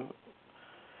in.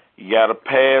 He got a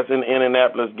pass in the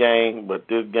Indianapolis game, but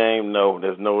this game, no,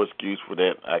 there's no excuse for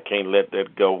that. I can't let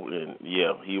that go, and,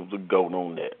 yeah, he was a goat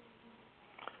on that.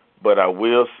 But I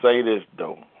will say this,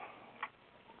 though.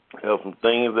 There are some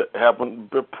things that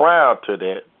happened prior to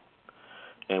that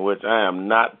in which I am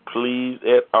not pleased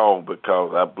at all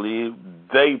because I believe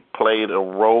they played a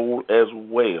role as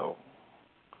well.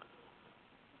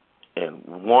 And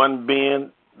one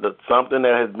being that something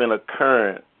that has been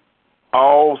occurring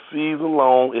all season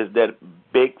long is that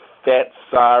big, fat,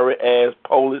 sorry-ass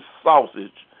Polish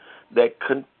sausage that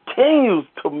continues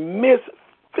to miss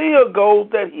field goals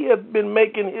that he has been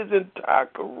making his entire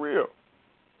career.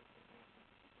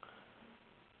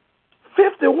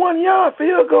 51-yard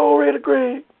field goal, Reddy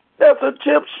Greg. That's a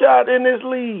chip shot in this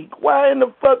league. Why in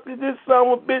the fuck did this son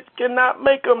of a bitch cannot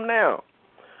make them now?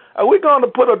 Are we going to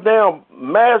put a damn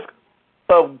mask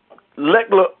of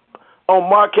Leckler on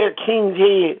Marquette King's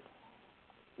head?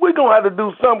 We're going to have to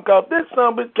do something because this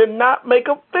son of a bitch cannot make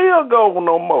a field goal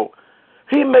no more.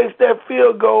 He makes that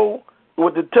field goal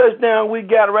with the touchdown we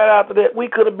got right after that. We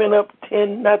could have been up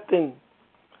 10-0.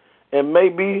 And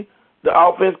maybe the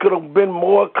offense could have been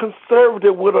more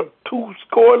conservative with a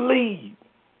 2-score lead.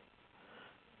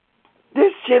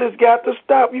 This shit has got to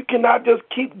stop. You cannot just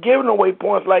keep giving away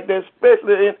points like that,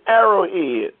 especially in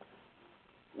Arrowhead.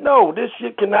 No, this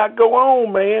shit cannot go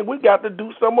on, man. We got to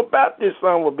do something about this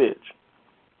son of a bitch.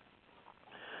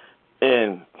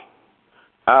 And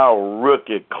our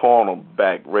rookie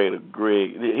cornerback, Raider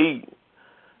Greg,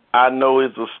 I know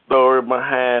it's a story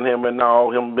behind him and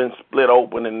all, him been split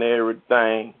open and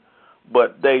everything,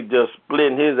 but they just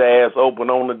splitting his ass open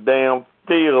on the damn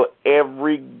field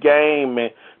every game,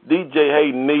 man. DJ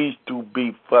Hayden needs to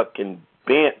be fucking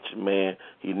benched, man.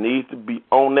 He needs to be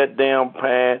on that damn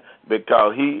pan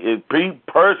because he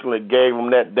personally gave him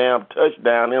that damn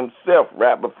touchdown himself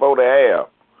right before the half.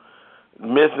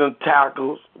 Missing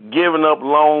tackles, giving up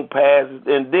long passes,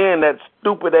 and then that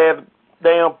stupid-ass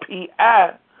damn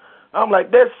PI. I'm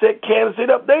like, that set Kansas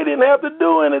City up. They didn't have to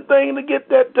do anything to get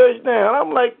that touchdown.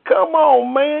 I'm like, come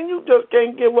on, man. You just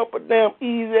can't give up a damn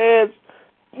easy-ass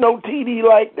no TD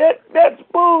like that. That's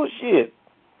bullshit.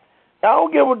 I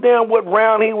don't give a damn what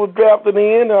round he was drafted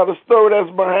in or the story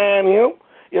that's behind him.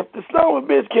 If the son of a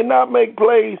bitch cannot make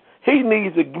plays, he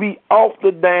needs to be off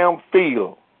the damn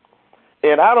field.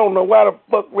 And I don't know why the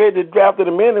fuck Reggie drafted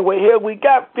him anyway. Hell, we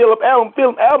got Phillip Allen.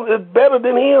 Phillip Allen is better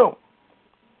than him.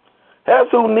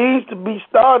 That's who needs to be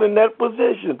starting in that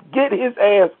position. Get his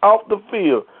ass off the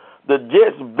field. The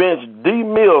Jets benched D.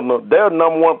 Milner, their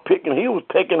number one pick, and he was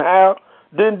taken higher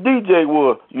than DJ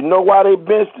was. You know why they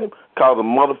benched him? Because the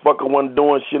motherfucker wasn't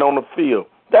doing shit on the field.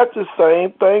 That's the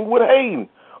same thing with Hayden.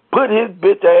 Put his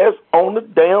bitch ass on the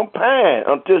damn pine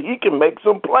until he can make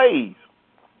some plays.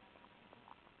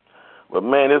 But,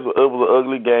 man, it was an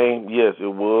ugly game. Yes, it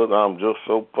was. I'm just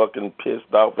so fucking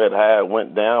pissed off at how it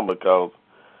went down because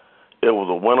it was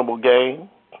a winnable game.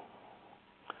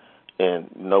 And,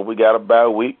 we got a bye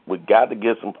week. We got to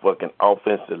get some fucking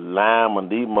offensive linemen.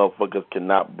 These motherfuckers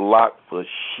cannot block for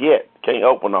shit. Can't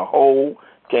open a hole.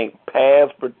 Can't pass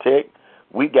protect.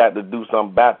 We got to do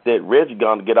something about that. Reggie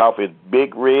going to get off his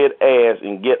big red ass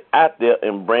and get out there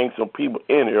and bring some people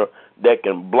in here that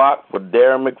can block for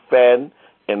Darren McFadden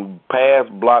and pass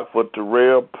block for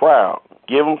Terrell Proud.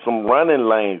 Give them some running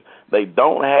lanes. They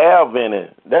don't have any.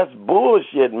 That's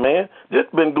bullshit, man. This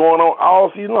been going on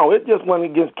all season long. It just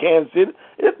wasn't against Kansas City.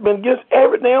 It's been against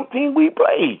every damn team we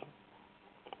play.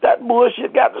 That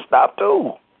bullshit got to stop,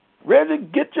 too. Reggie,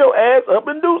 get your ass up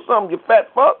and do something, you fat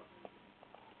fuck.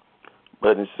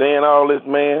 But in saying all this,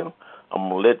 man, I'm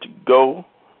going to let you go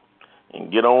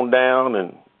and get on down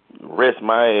and rest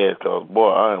my ass because,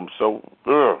 boy, I am so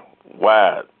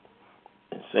wide.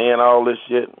 And saying all this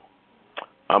shit,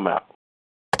 I'm out.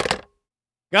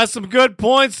 Got some good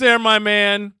points there, my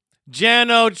man.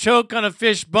 Jano choke on a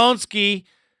fishboneski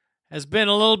has been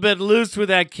a little bit loose with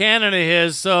that cannon of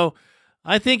his, so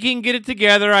I think he can get it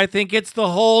together. I think it's the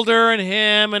holder and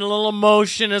him and a little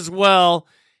emotion as well.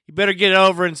 You better get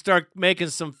over and start making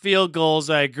some field goals,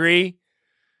 I agree.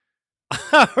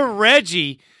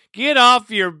 Reggie, get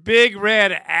off your big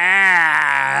red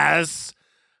ass.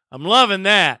 I'm loving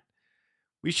that.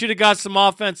 We should have got some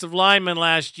offensive linemen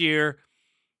last year.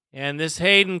 And this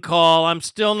Hayden call, I'm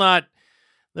still not.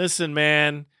 Listen,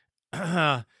 man.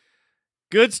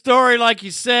 Good story, like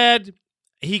you said.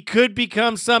 He could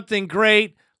become something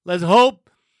great. Let's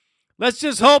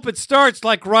just hope it starts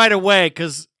like right away,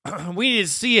 because we need to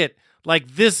see it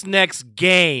like this next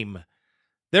game.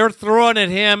 They're throwing at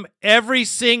him every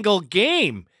single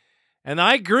game. And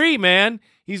I agree, man.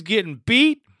 He's getting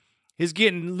beat. He's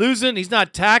getting losing. He's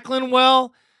not tackling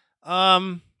well.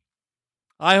 I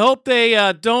hope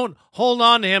they don't hold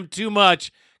on to him too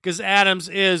much, because Adams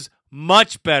is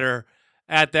much better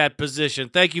at that position.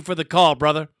 Thank you for the call,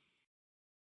 brother.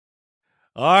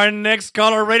 Our next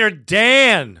caller, Raider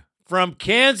Dan from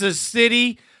Kansas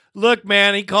City. Look,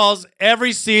 man, he calls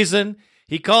every season.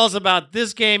 He calls about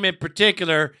this game in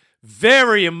particular.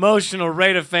 Very emotional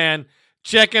Raider fan.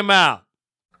 Check him out.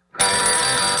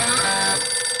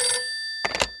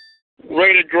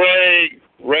 Raider Greg,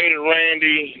 Raider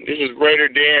Randy, this is Raider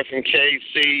Dan from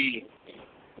KC.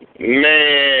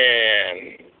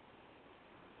 Man,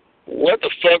 what the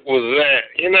fuck was that?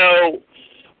 You know,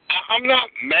 I'm not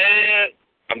mad.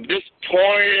 I'm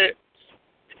disappointed.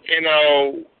 You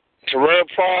know, Terrell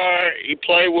Pryor, he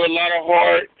played with a lot of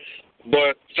heart,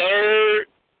 but 3rd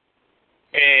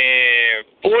and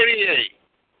 48.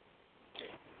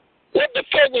 What the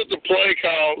fuck was the play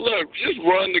call? Look, just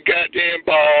run the goddamn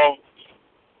ball,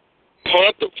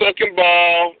 punt the fucking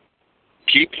ball,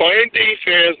 keep playing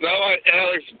defense. Not like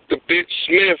Alex the bitch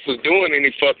Smith was doing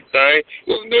any fucking thing.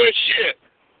 He wasn't doing shit.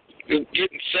 Just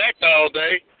getting sacked all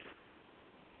day.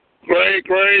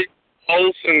 Greg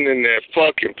Olsen in that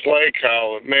fucking play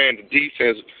call. Man, the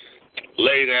defense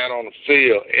laid out on the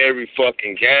field every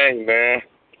fucking game, man.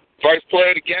 First play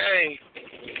of the game,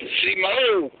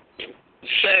 C-Mo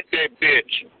sacked that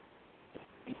bitch.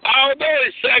 All day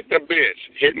he sacked the bitch.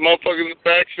 Hit motherfuckers in the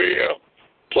backfield.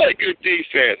 Play good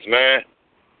defense, man.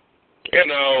 You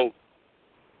know,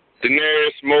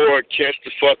 Daenerys Moore catch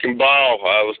the fucking ball.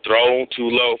 I was thrown too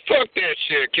low. Fuck that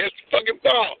shit. Catch the fucking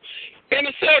ball.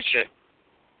 Interception.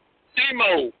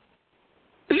 D-Mo.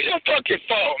 It's your fucking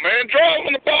fault, man. Draw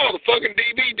on the ball. The fucking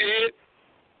DB did.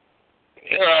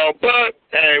 You know, but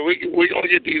hey, we gonna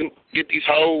get these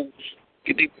hoes,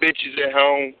 get these bitches at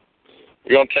home.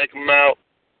 We gonna take them out.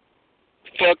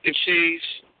 Fuck the Chiefs.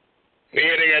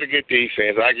 Yeah, they got a good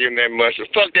defense. I give them that much. But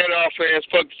fuck that offense.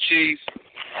 Fuck the Chiefs.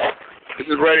 This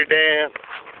is Ready Dan.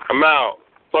 I'm out.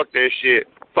 Fuck that shit.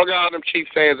 Fuck all them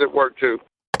Chiefs fans at work too.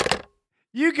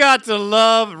 You got to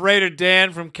love Raider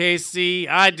Dan from KC.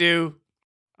 I do.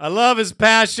 I love his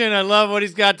passion. I love what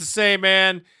he's got to say,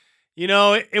 man. You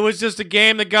know, it was just a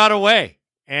game that got away.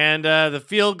 And the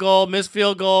missed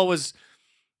field goal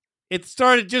it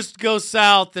started just to go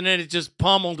south, and then it just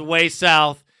pummeled way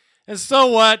south. And so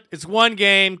what? It's one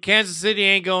game. Kansas City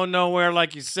ain't going nowhere,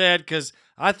 like you said, because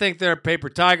I think they're a paper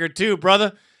tiger too,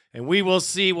 brother. And we will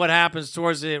see what happens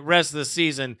towards the rest of the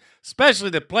season, especially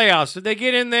the playoffs. If they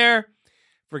get in there,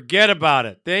 forget about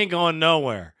it. They ain't going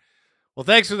nowhere. Well,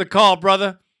 thanks for the call,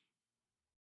 brother.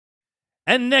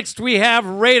 And next we have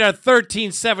Raider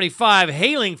 1375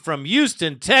 hailing from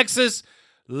Houston, Texas,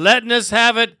 letting us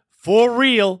have it for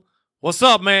real. What's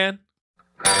up, man?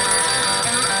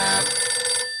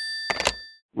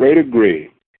 Raider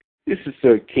Greg, this is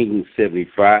Sir King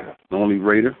 75, the only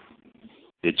Raider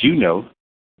that you know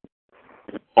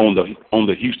on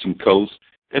the Houston coast.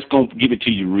 That's gonna give it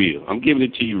to you real. I'm giving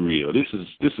it to you real. This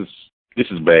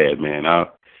is bad, man.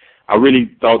 I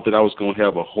really thought that I was gonna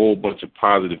have a whole bunch of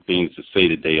positive things to say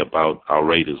today about our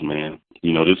Raiders, man.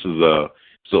 You know, this is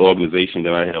it's an organization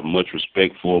that I have much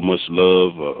respect for, much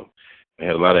love. I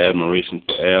had a lot of admiration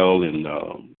for Al, and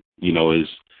you know,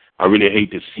 I really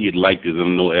hate to see it like this. I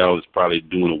know Al is probably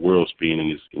doing a world spin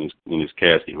in his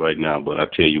casket right now, but I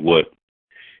tell you what,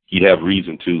 he'd have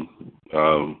reason to.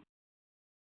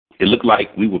 It looked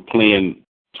like we were playing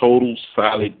total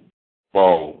solid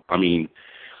ball. I mean,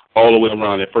 all the way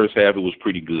around. That first half, it was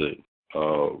pretty good.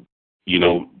 You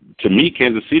know, to me,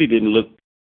 Kansas City didn't look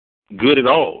good at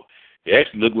all. It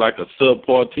actually looked like a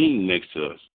subpar team next to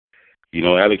us. You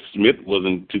know, Alex Smith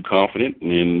wasn't too confident,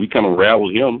 and we kind of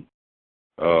rallied him.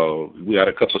 We had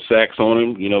a couple of sacks on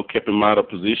him, you know, kept him out of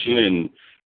position.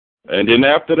 And then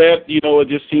after that, you know, it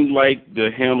just seemed like the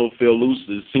handle fell loose.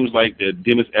 It seems like that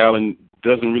Dennis Allen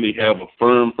doesn't really have a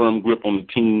firm grip on the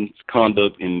team's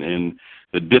conduct and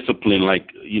the discipline like,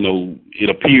 you know, it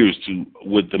appears to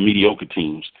with the mediocre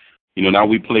teams. You know, now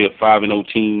we play a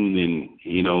 5-0 team and,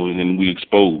 you know, and then we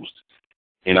exposed.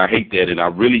 And I hate that. And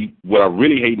what I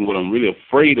really hate and what I'm really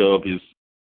afraid of is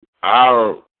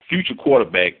our future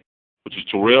quarterback, which is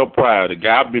Terrell Pryor, the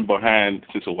guy I've been behind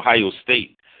since Ohio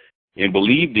State. and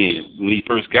believed in when he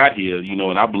first got here,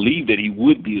 and I believed that he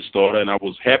would be a starter, and I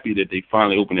was happy that they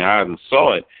finally opened their eyes and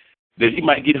saw it, that he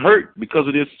might get hurt because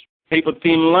of this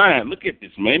paper-thin line. Look at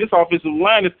this, man. This offensive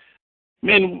line is,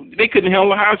 man, they couldn't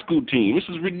handle a high school team. This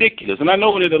is ridiculous. And I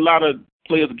know that a lot of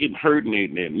players are getting hurt and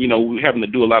we're having to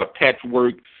do a lot of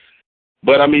patchwork.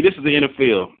 But, I mean, this is the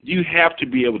NFL. You have to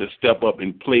be able to step up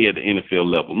and play at the NFL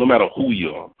level, no matter who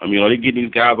you are. I mean, are they getting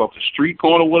these guys off the street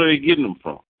corner? What are they getting them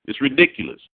from? It's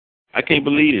ridiculous. I can't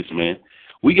believe this, man.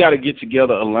 We got to get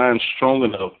together a line strong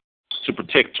enough to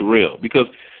protect Terrell, because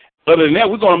other than that,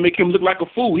 we're going to make him look like a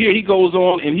fool. Here he goes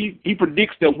on, and he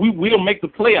predicts that we will make the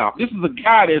playoff. This is a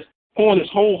guy that's pouring his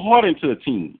whole heart into the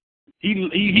team.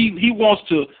 He wants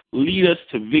to lead us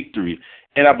to victory,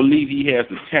 and I believe he has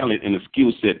the talent and the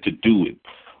skill set to do it.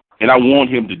 And I want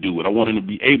him to do it. I want him to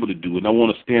be able to do it. And I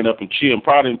want to stand up and cheer and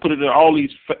prod and put it in all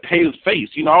these haters' face.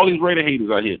 All these Raider haters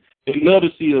out here. They love to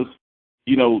see us,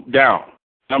 down.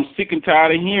 And I'm sick and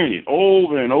tired of hearing it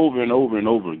over and over and over and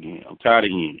over again. I'm tired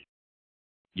of hearing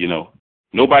it.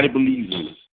 Nobody believes in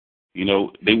us.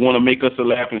 They want to make us a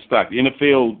laughing stock. The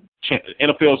NFL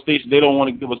station, they don't want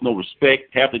to give us no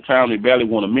respect. Half the time they barely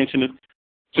want to mention it.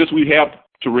 Since we have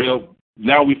Terrell,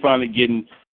 now we finally getting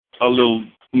a little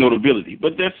notability.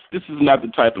 But this is not the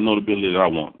type of notability that I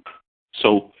want.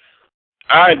 So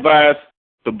I advise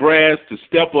the brass to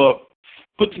step up,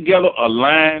 put together a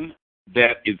line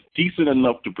that is decent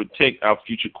enough to protect our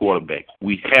future quarterback.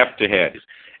 We have to have this.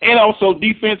 And also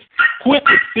defense, quit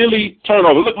the silly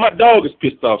turnover. Look, my dog is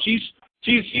pissed off. She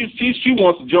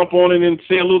wants to jump on it and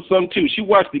say a little something too. She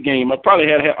watched the game. I probably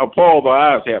had a paw over her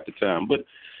eyes half the time. But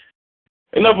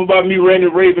enough about me, Randy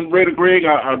Raven, Raider Greg.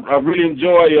 I really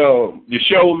enjoy your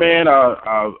show, man.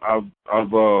 I've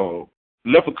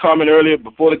left a comment earlier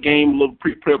before the game, a little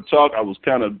pre-prep talk. I was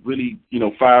kind of really,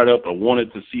 fired up. I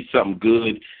wanted to see something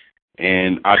good,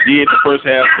 and I did the first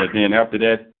half, but then after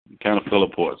that, it kind of fell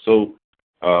apart. So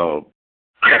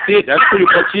that's it. That's pretty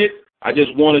much it. I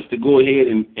just want us to go ahead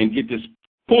and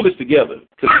pull this together,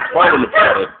 because it's falling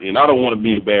apart, and I don't want to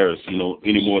be embarrassed,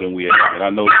 any more than we are. And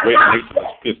I know the Raider Nation is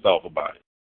pissed off about it.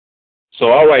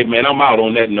 So, all right, man, I'm out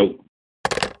on that note.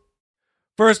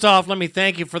 First off, let me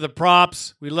thank you for the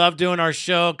props. We love doing our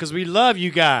show because we love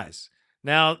you guys.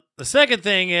 Now, the second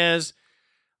thing is,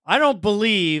 I don't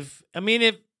believe they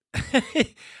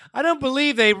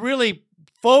really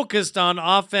focused on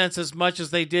offense as much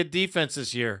as they did defense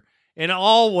this year in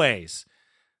all ways.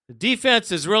 The defense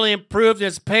has really improved.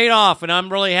 It's paid off, and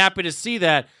I'm really happy to see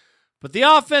that. But the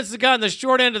offense has gotten the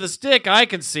short end of the stick, I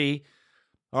can see.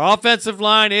 Our offensive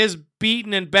line is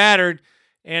beaten and battered,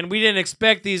 and we didn't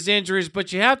expect these injuries,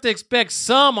 but you have to expect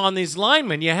some on these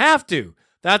linemen. You have to.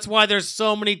 That's why there's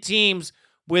so many teams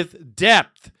with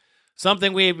depth,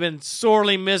 something we've been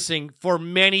sorely missing for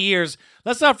many years.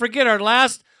 Let's not forget our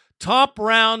last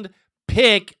top-round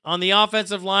pick on the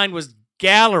offensive line was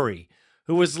Gallery,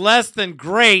 who was less than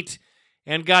great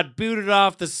and got booted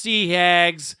off the Sea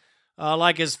Hags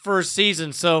like his first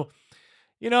season. So,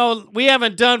 we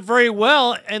haven't done very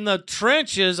well in the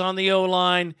trenches on the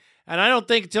O-line, and I don't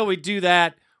think until we do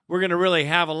that, we're going to really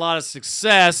have a lot of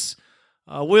success.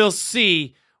 We'll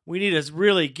see. We need to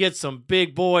really get some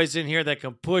big boys in here that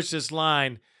can push this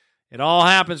line. It all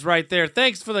happens right there.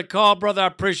 Thanks for the call, brother. I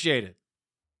appreciate it.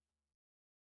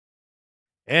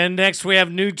 And next we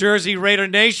have New Jersey Raider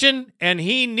Nation, and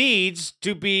he needs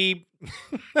to be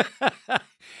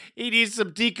he needs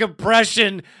some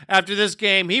decompression after this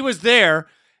game. He was there,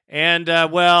 and,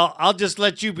 I'll just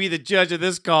let you be the judge of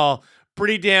this call.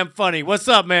 Pretty damn funny. What's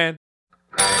up, man?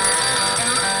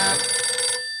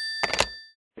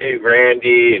 Hey,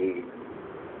 Randy and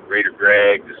Raider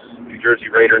Greg. This is New Jersey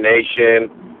Raider Nation.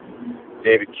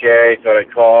 David K. Thought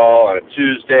I'd call on a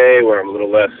Tuesday where I'm a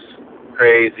little less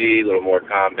crazy, a little more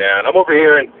calmed down. I'm over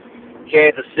here in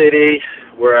Kansas City,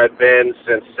 where I've been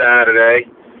since Saturday.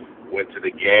 Went to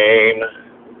the game.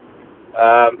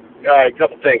 All right, a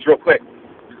couple things real quick.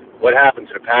 What happened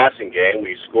to the passing game?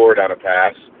 We scored on a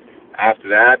pass. After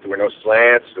that, there were no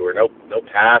slants, there were no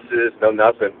passes, no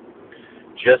nothing.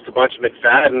 Just a bunch of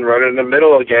McFadden running in the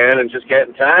middle again and just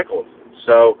getting tackled.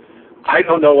 So I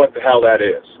don't know what the hell that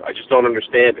is. I just don't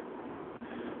understand it.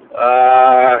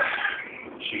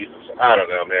 Jesus, I don't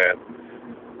know, man.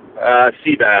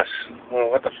 Seabass. Well,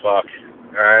 what the fuck?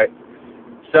 All right.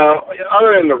 So,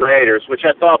 other than the Raiders, which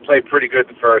I thought played pretty good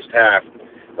the first half,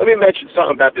 let me mention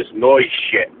something about this noise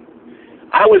shit.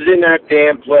 I was in that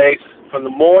damn place from the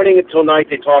morning until night.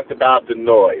 They talked about the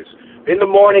noise. In the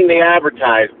morning, they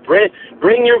advertised,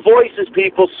 bring your voices,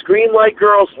 people, scream like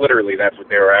girls. Literally, that's what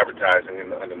they were advertising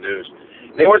on the news.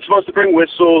 They weren't supposed to bring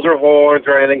whistles or horns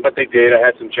or anything, but they did. I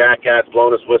had some jackass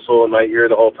blowing his whistle in my ear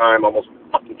the whole time, almost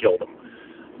fucking killed him.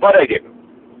 But I didn't.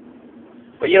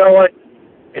 But you know what?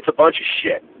 It's a bunch of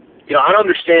shit. You know, I don't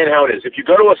understand how it is. If you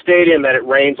go to a stadium that it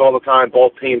rains all the time,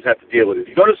 both teams have to deal with it. If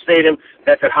you go to a stadium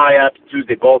that's at high altitude,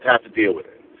 they both have to deal with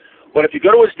it. But if you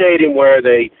go to a stadium where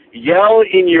they yell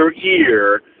in your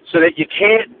ear so that you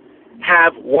can't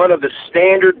have one of the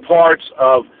standard parts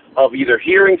of either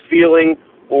hearing, feeling,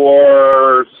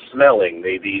 or smelling,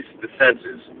 the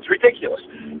senses, it's ridiculous.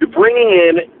 You're bringing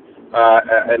in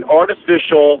an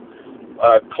artificial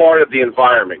part of the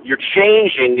environment. You're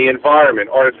changing the environment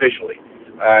artificially.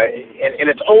 And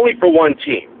it's only for one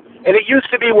team. And it used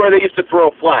to be where they used to throw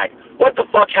a flag. What the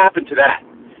fuck happened to that?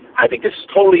 I think this is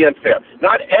totally unfair.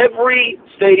 Not every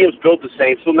stadium's built the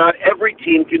same, so not every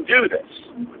team can do this.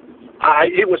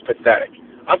 It was pathetic.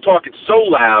 I'm talking so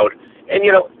loud. And,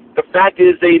 you know, the fact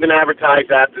is they even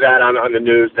advertised after that on the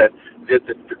news that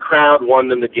the crowd won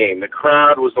them the game. The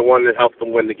crowd was the one that helped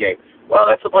them win the game. Well,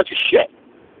 that's a bunch of shit.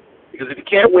 Because if you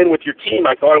can't win with your team,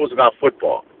 I thought it was about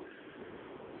football.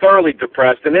 Thoroughly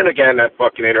depressed, and then again that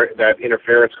fucking that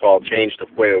interference call changed the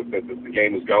way the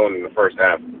game was going in the first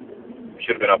half.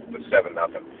 Should have been up to 7-0.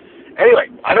 Anyway,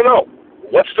 I don't know.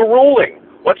 What's the ruling?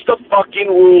 What's the fucking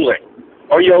ruling?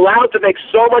 Are you allowed to make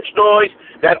so much noise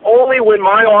that only when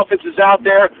my offense is out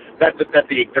there that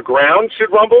the ground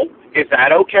should rumble? Is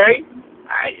that okay?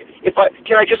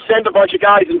 Can I just send a bunch of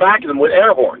guys in back of them with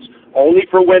air horns only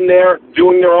for when they're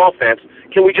doing their offense?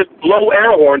 Can we just blow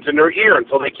air horns in their ear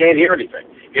until they can't hear anything?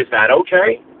 Is that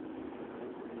okay?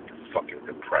 Fucking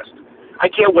depressed. I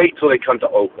can't wait till they come to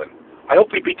Oakland. I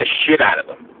hope we beat the shit out of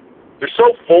them. They're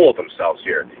so full of themselves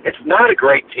here. It's not a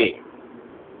great team.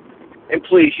 And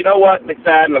please, you know what,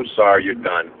 McFadden, I'm sorry, you're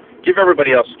done. Give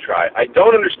everybody else a try. I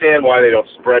don't understand why they don't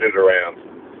spread it around.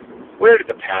 Where did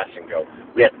the passing go?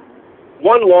 We had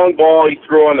one long ball he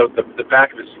threw on the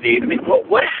back of his feet. I mean,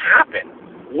 what happened?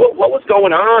 What was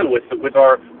going on with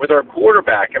our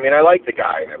quarterback? I mean, I like the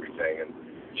guy and everything, and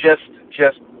just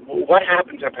what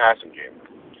happened to the passing game?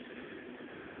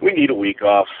 We need a week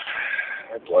off.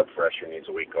 My blood pressure needs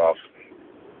a week off.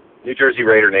 New Jersey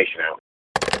Raider Nation out.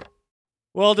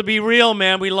 Well, to be real,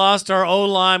 man, we lost our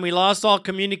O-line. We lost all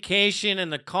communication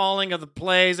and the calling of the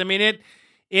plays. I mean,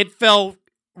 it fell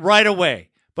right away.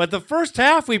 But the first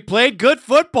half, we played good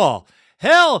football.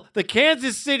 Hell, the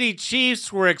Kansas City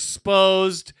Chiefs were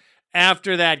exposed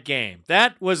after that game.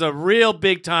 That was a real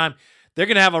big time. They're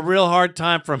going to have a real hard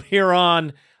time from here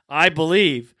on, I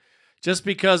believe, just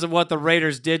because of what the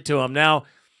Raiders did to them. Now,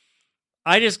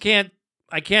 I can't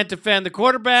defend the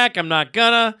quarterback. I'm not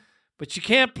gonna. But you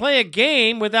can't play a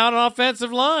game without an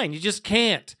offensive line. You just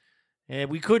can't.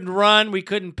 And we couldn't run. We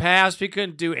couldn't pass. We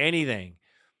couldn't do anything.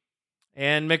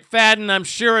 And McFadden, I'm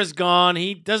sure, is gone.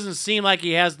 He doesn't seem like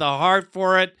he has the heart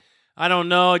for it. I don't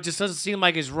know. It just doesn't seem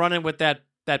like he's running with that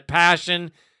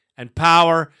passion and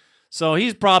power. So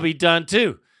he's probably done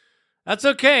too. That's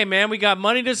okay, man. We got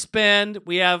money to spend.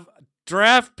 We have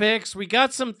draft picks. We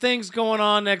got some things going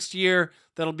on next year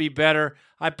that'll be better.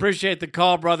 I appreciate the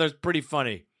call, brother. It's pretty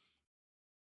funny.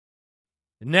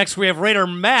 Next, we have Raider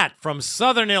Matt from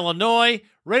Southern Illinois.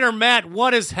 Raider Matt,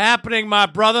 what is happening, my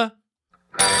brother?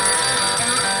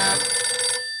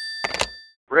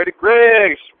 Raider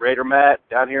Griggs, Raider Matt,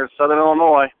 down here in Southern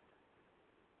Illinois.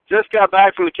 Just got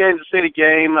back from the Kansas City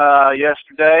game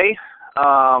yesterday.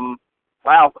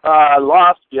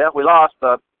 Lost. Yeah, we lost.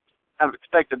 Haven't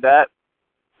expected that.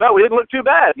 But we didn't look too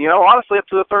bad. You know, honestly, up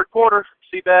to the third quarter,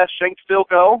 Seabass shanked field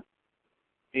goal.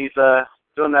 He's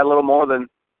doing that a little more than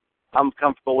I'm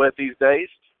comfortable with these days.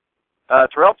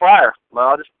 Terrell Pryor, well,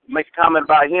 I'll just make a comment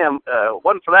about him.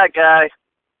 Wasn't for that guy,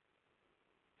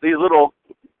 these little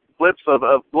blips of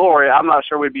glory, I'm not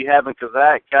sure we'd be having, because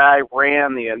that guy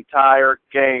ran the entire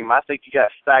game. I think he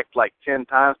got sacked like 10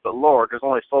 times, but Lord, there's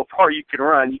only so far you can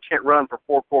run. You can't run for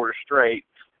 4 quarters straight.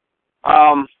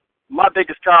 My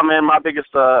biggest comment, my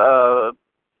biggest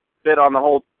bit on the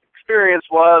whole experience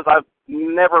was I've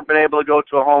never been able to go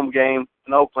to a home game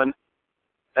in Oakland.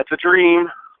 That's a dream.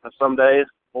 Some days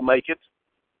we'll make it.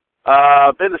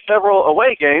 Been to several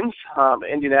away games,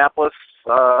 Indianapolis,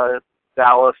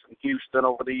 Dallas, and Houston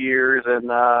over the years, and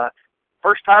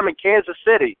first time in Kansas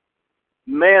City.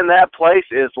 Man, that place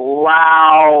is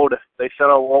loud. They set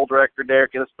a world record there,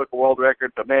 Guinness Book of World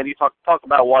Record, but man, you talk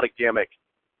about what a gimmick.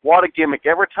 What a gimmick.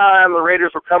 Every time the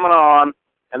Raiders were coming on,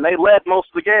 and they led most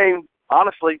of the game,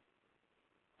 honestly,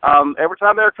 every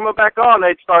time they were coming back on,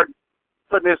 they'd start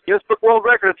putting this Guinness Book World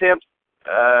Record attempts.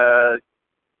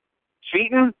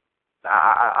 Cheating?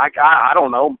 I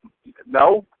don't know.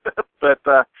 No. But,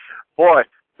 boy,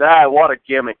 What a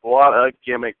gimmick. What a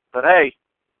gimmick. But, hey,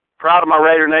 proud of my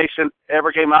Raider Nation.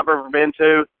 Every game I've ever been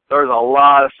to, there's a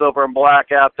lot of silver and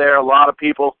black out there, a lot of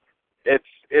people.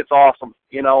 It's awesome.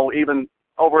 You know, even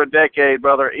over a decade,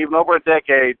 brother,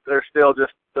 there's still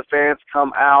just the fans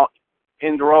come out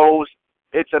in droves.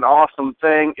 It's an awesome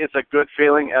thing. It's a good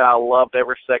feeling, and I loved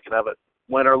every second of it,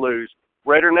 win or lose.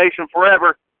 Raider Nation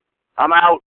forever. I'm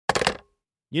out.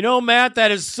 You know, Matt,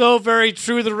 that is so very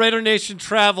true. The Raider Nation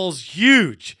travels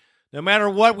huge. No matter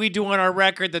what we do on our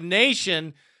record, the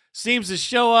nation seems to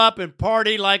show up and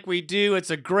party like we do. It's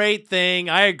a great thing.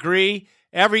 I agree.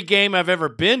 Every game I've ever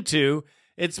been to,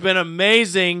 it's been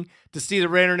amazing to see the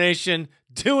Raider Nation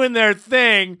doing their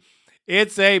thing.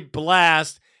 It's a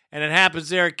blast, and it happens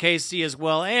there at KC as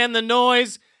well. And the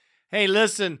noise, hey,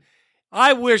 listen,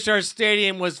 I wish our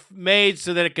stadium was made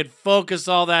so that it could focus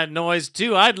all that noise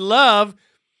too. I'd love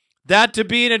that to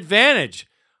be an advantage.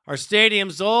 Our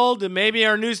stadium's old, and maybe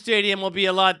our new stadium will be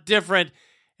a lot different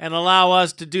and allow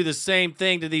us to do the same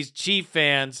thing to these Chief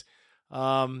fans.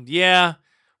 Yeah,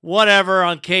 whatever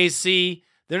on KC.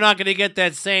 They're not going to get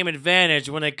that same advantage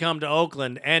when they come to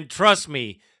Oakland. And trust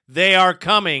me, they are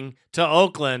coming to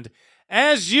Oakland,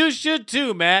 as you should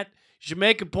too, Matt. You should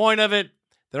make a point of it.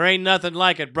 There ain't nothing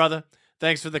like it, brother.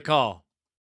 Thanks for the call.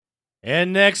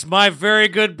 And next, my very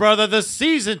good brother, the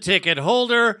season ticket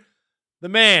holder, the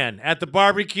man at the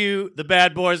barbecue, the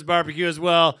Bad Boys Barbecue as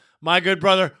well, my good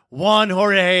brother, Juan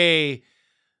Jorge,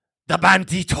 the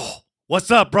Bandito. What's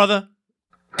up, brother?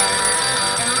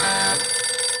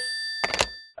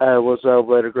 Hey, what's up,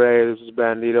 Raider Gray? This is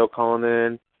Bandito calling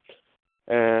in.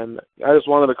 And I just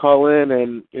wanted to call in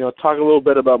and, talk a little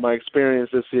bit about my experience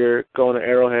this year going to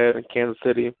Arrowhead in Kansas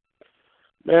City.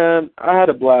 Man, I had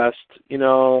a blast,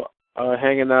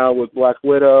 hanging out with Black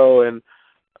Widow and,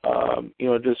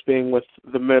 just being with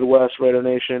the Midwest Raider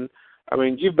Nation. I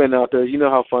mean, you've been out there. You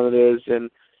know how fun it is. And,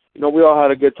 we all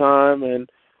had a good time. And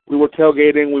we were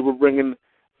tailgating. We were bringing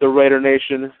the Raider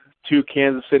Nation to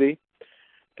Kansas City.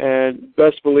 And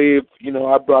best believe,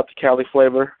 I brought the Cali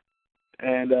flavor.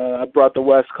 And I brought the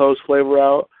West Coast flavor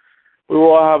out. We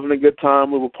were all having a good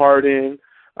time. We were partying.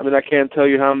 I mean, I can't tell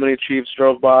you how many Chiefs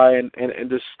drove by and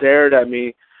just stared at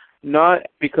me, not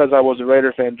because I was a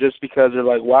Raider fan, just because they're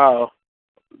like, wow,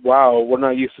 we're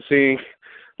not used to seeing,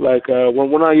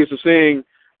 when we're not used to seeing,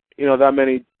 that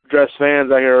many dressed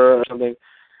fans out here or something.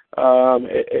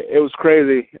 It was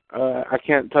crazy. I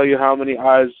can't tell you how many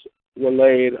eyes were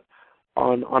laid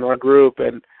on our group,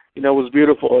 and, it was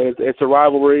beautiful. It's a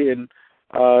rivalry, and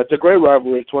it's a great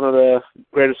rivalry. It's one of the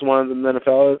greatest ones in the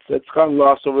NFL. It's gotten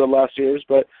lost over the last years,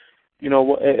 but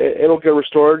it'll get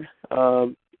restored.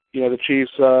 The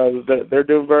Chiefs, they're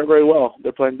doing very, very well.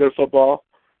 They're playing good football,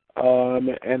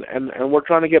 and we're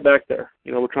trying to get back there.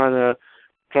 We're trying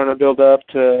to build up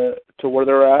to where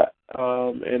they're at,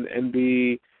 and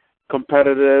be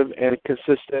competitive and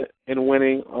consistent in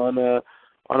winning on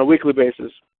a weekly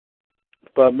basis.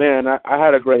 But man, I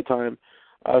had a great time.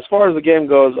 As far as the game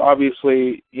goes,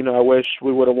 obviously, I wish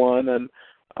we would have won. And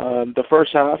the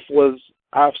first half was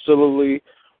absolutely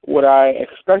what I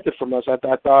expected from us. I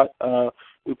thought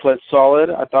we played solid.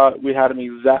 I thought we had them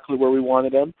exactly where we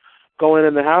wanted them. Going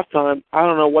into halftime, I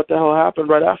don't know what the hell happened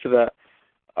right after that.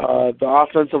 The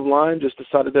offensive line just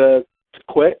decided to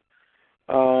quit.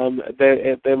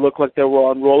 They looked like they were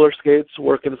on roller skates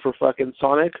working for fucking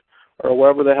Sonic or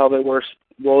wherever the hell they were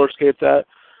roller skates at.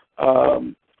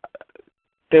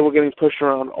 They were getting pushed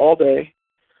around all day.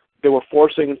 They were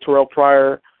forcing Terrell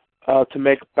Pryor to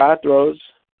make bad throws.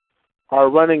 Our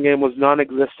running game was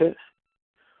non-existent.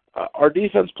 Our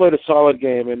defense played a solid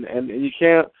game, and you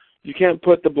can't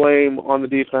put the blame on the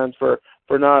defense for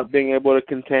not being able to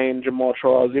contain Jamal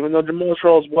Charles, even though Jamal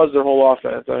Charles was their whole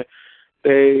offense.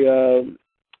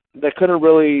 They couldn't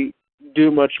really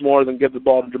do much more than give the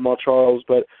ball to Jamal Charles,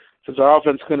 but since our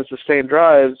offense couldn't sustain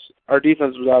drives, our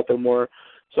defense was out there more.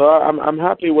 So I'm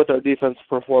happy with our defensive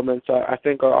performance. I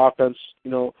think our offense,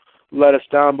 let us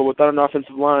down, but without an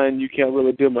offensive line, you can't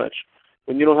really do much.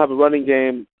 When you don't have a running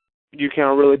game, you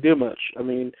can't really do much. I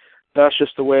mean, that's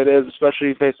just the way it is,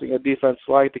 especially facing a defense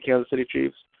like the Kansas City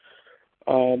Chiefs.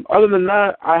 Other than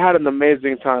that, I had an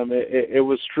amazing time. It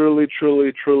was truly,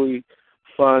 truly, truly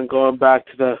fun going back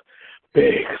to the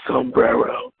big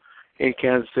sombrero in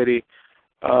Kansas City.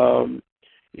 I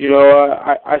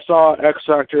saw X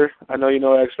Factor. I know you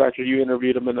know X Factor. You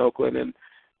interviewed him in Oakland, and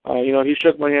he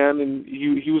shook my hand, and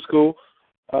he was cool.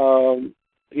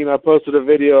 I posted a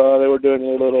video. They were doing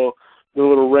a little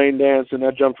rain dance, and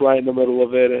I jumped right in the middle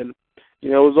of it, and it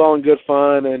was all in good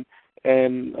fun, and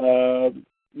it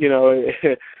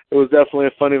was definitely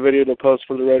a funny video to post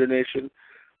for the Raider Nation.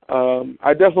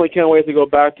 I definitely can't wait to go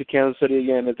back to Kansas City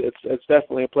again. It's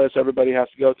definitely a place everybody has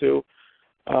to go to.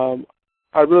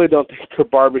 I really don't think the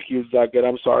barbecue is that good.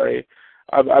 I'm sorry.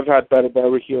 I've had better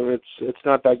barbecue, and it's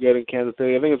not that good in Kansas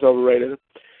City. I think it's overrated.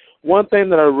 One thing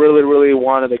that I really, really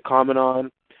wanted to comment on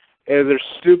is their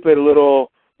stupid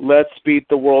little "let's beat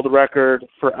the world record"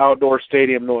 for outdoor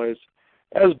stadium noise.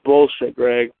 That's bullshit,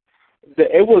 Greg.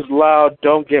 It was loud,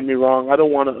 don't get me wrong. I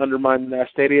don't want to undermine that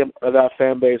stadium or that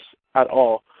fan base at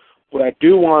all. What I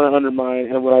do want to undermine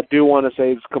and what I do want to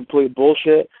say is complete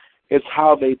bullshit is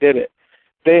how they did it.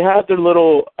 They had their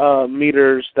little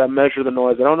meters that measure the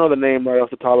noise. I don't know the name right off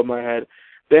the top of my head.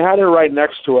 They had it right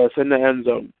next to us in the end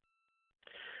zone.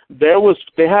 They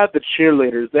had the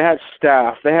cheerleaders. They had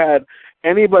staff. They had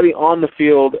anybody on the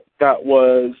field that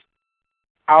was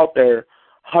out there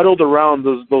huddled around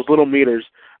those little meters.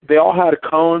 They all had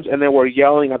cones, and they were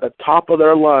yelling at the top of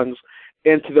their lungs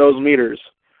into those meters.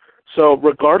 So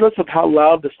regardless of how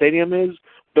loud the stadium is,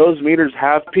 those meters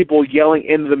have people yelling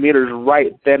into the meters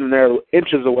right then and there,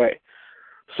 inches away.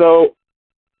 So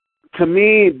to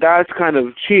me, that's kind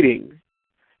of cheating.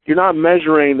 You're not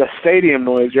measuring the stadium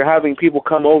noise. You're having people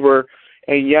come over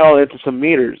and yell into some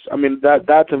meters. I mean,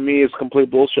 that to me is complete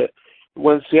bullshit.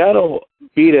 When Seattle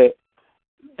beat it,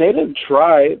 they didn't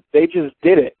try. They just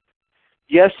did it.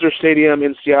 Yes, their stadium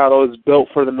in Seattle is built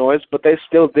for the noise, but they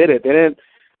still did it. They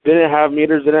didn't have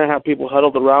meters. They didn't have people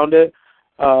huddled around it.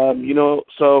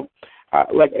 So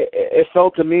it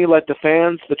felt to me like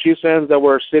the Chiefs fans that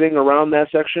were sitting around that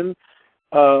section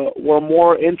were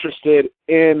more interested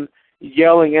in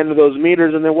yelling into those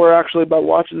meters than they were actually about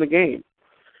watching the game.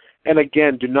 And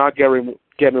again, do not get me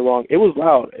wrong. It was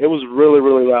loud. It was really,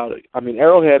 really loud. I mean,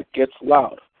 Arrowhead gets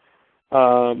loud.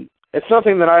 It's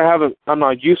something that I'm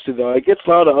not used to, though. It gets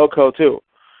loud at Oco, too.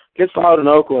 It gets loud in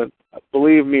Oakland.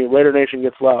 Believe me, Raider Nation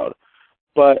gets loud.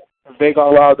 But they got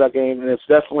loud that game, and it's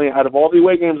definitely, out of all the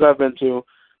away games I've been to,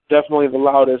 definitely the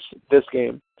loudest this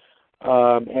game.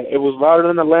 And it was louder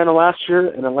than Atlanta last year,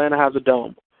 and Atlanta has a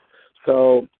dome.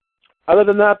 So other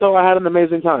than that, though, I had an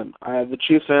amazing time. The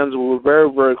Chiefs fans were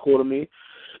very, very cool to me.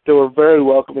 They were very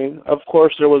welcoming. Of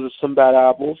course, there was some bad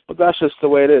apples, but that's just the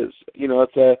way it is.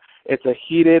 It's a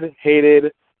heated,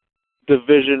 hated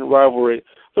division rivalry.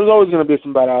 There's always going to be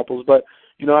some bad apples, but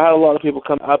I had a lot of people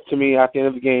come up to me at the end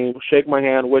of the game, shake my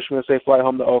hand, wish me a safe flight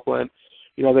home to Oakland.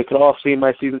 They could all see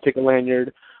my season ticket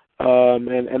lanyard,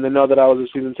 and they know that I was a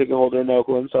season ticket holder in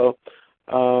Oakland. So,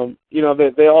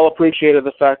 they all appreciated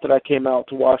the fact that I came out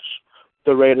to watch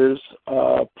the Raiders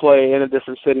play in a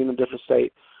different city, in a different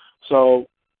state. So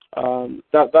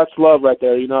that's love right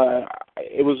there.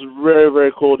 It was very,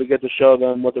 very cool to get to show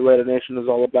them what the Raider Nation is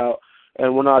all about.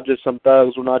 And we're not just some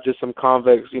thugs. We're not just some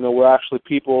convicts. We're actually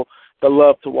people that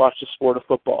love to watch the sport of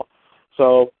football.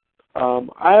 So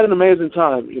I had an amazing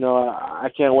time. I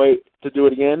can't wait to do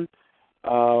it again.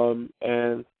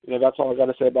 And that's all I got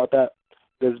to say about that.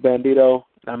 This is Bandito,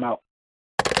 and I'm out.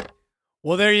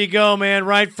 Well, there you go, man.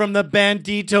 Right from the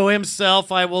Bandito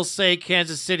himself, I will say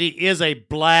Kansas City is a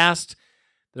blast.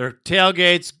 Their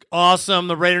tailgate's awesome.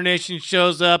 The Raider Nation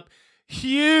shows up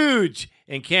huge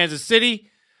in Kansas City.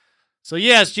 So,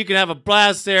 yes, you can have a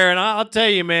blast there. And I'll tell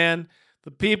you, man, the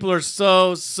people are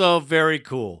so, so very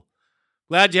cool.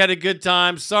 Glad you had a good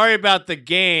time. Sorry about the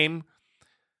game.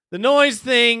 The noise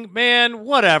thing, man,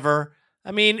 whatever.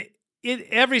 I mean,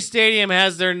 every stadium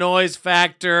has their noise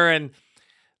factor. And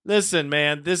listen,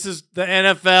 man, this is the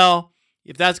NFL.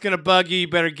 If that's going to bug you, you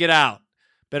better get out.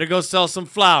 Better go sell some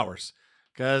flowers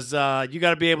because you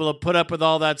got to be able to put up with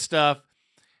all that stuff.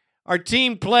 Our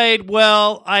team played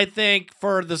well, I think,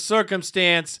 for the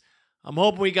circumstance. I'm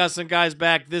hoping we got some guys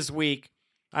back this week.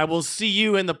 I will see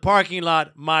you in the parking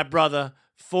lot, my brother,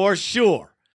 for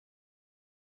sure.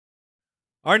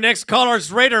 Our next caller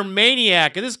is Raider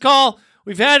Maniac. And this call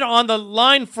we've had on the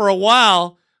line for a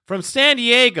while from San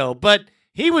Diego, but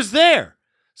he was there.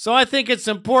 So I think it's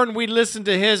important we listen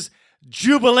to his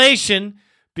jubilation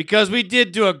because we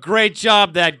did do a great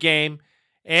job that game.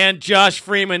 And Josh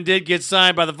Freeman did get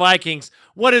signed by the Vikings.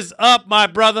 What is up, my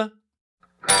brother?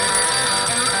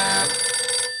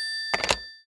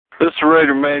 This is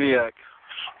Raider Maniac.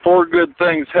 4 good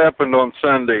things happened on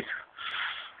Sunday.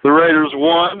 The Raiders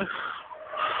won.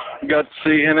 Got to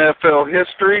see NFL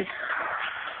history.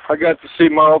 I got to see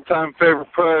my all-time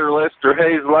favorite player, Lester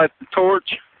Hayes, light the torch.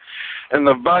 And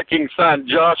the Vikings signed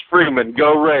Josh Freeman.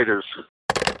 Go Raiders.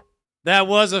 That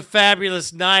was a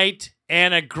fabulous night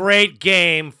and a great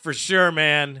game for sure,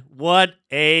 man. What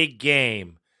a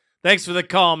game. Thanks for the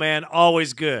call, man.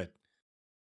 Always good.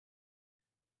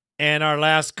 And our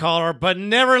last caller, but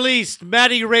never least,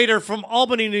 Matty Raider from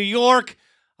Albany, New York.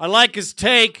 I like his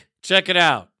take. Check it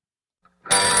out.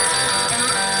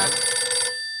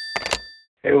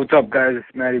 Hey, what's up, guys? It's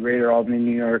Matty Raider, Albany,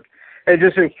 New York. Hey,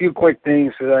 just a few quick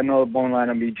things because I know the bone line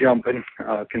will be jumping,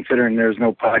 considering there's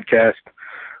no podcast.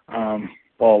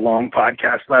 Long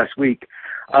podcast last week.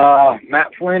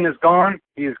 Matt Flynn is gone.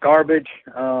 He is garbage.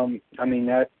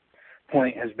 That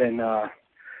point has been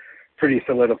pretty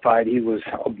solidified. He was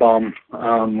a bum.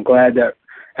 I'm glad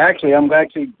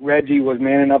Reggie was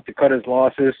man enough to cut his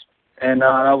losses, and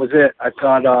that was it. I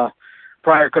thought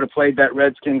Pryor could have played that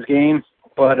Redskins game,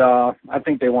 but I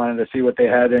think they wanted to see what they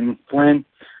had in Flynn.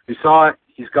 We saw it.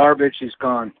 He's garbage. He's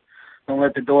gone. Don't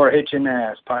let the door hit you in the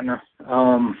ass, partner.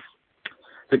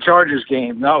 The Chargers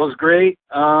game, that was great.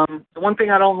 The one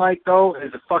thing I don't like, though,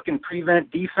 is the fucking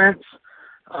prevent defense.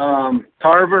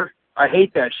 Tarver, I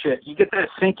hate that shit. You get that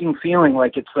sinking feeling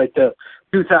like it's like the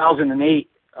 2008,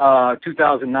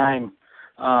 2009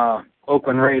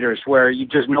 Oakland Raiders where you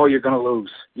just know you're going to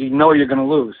lose. You know you're going to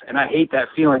lose. And I hate that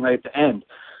feeling right at the end.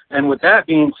 And with that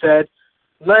being said,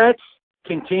 let's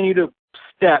continue to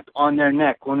step on their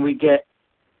neck when we get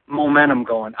momentum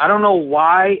going. I don't know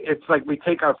why it's like we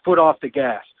take our foot off the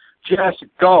gas. Just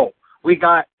go. We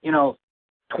got,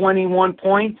 21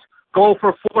 points. Go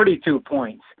for 42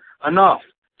 points. Enough.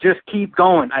 Just keep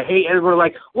going. I hate it. We're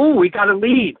like, ooh, we got a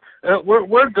lead.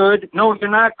 We're good. No, you're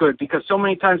not good because so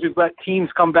many times we've let teams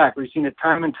come back. We've seen it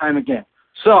time and time again.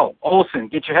 So, Olsen,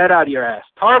 get your head out of your ass.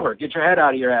 Tarver, get your head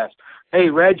out of your ass. Hey,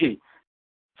 Reggie,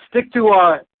 stick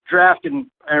to drafting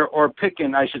or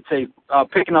picking, I should say,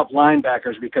 picking up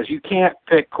linebackers because you can't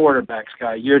pick quarterbacks,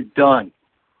 guy. You're done.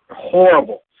 You're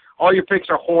horrible. All your picks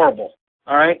are horrible,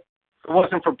 all right? If it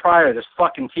wasn't for Pryor, this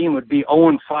fucking team would be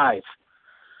 0-5.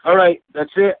 All right,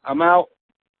 that's it. I'm out.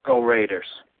 Go Raiders.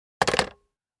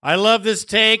 I love this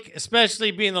take, especially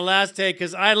being the last take,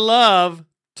 because I love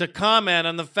to comment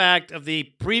on the fact of the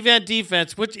prevent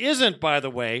defense, which isn't, by the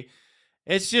way.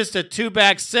 It's just a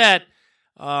two-back set,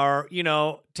 or,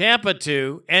 Tampa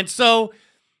 2. And so,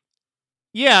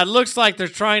 yeah, it looks like they're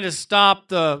trying to stop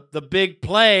the big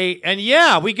play. And,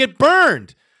 yeah, we get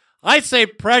burned. I say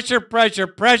pressure, pressure,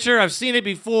 pressure. I've seen it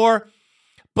before.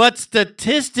 But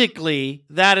statistically,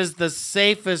 that is the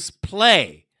safest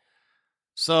play.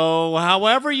 So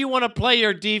however you want to play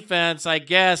your defense, I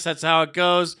guess that's how it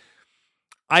goes.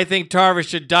 I think Tarver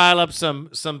should dial up some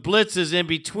blitzes in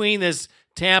between this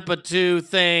Tampa 2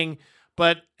 thing.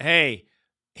 But, hey,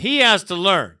 he has to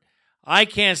learn. I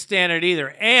can't stand it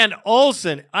either. And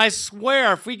Olsen, I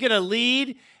swear, if we get a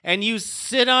lead and you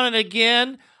sit on it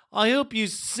again, I hope you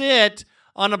sit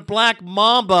on a black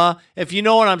mamba, if you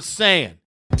know what I'm saying.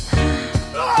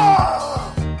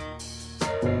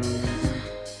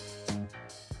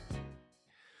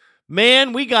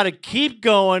 Man, we got to keep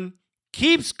going,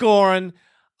 keep scoring.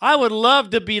 I would love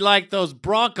to be like those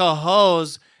Bronco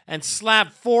hoes and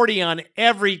slap 40 on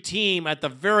every team at the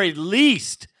very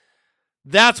least.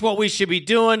 That's what we should be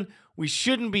doing. We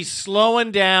shouldn't be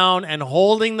slowing down and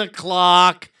holding the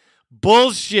clock.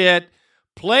 Bullshit.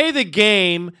 Play the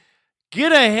game.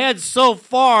 Get ahead so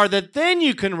far that then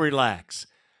you can relax.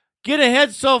 Get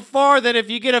ahead so far that if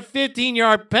you get a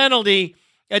 15-yard penalty,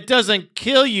 it doesn't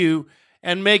kill you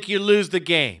and make you lose the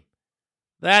game.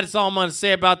 That's all I'm going to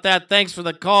say about that. Thanks for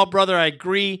the call, brother. I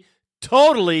agree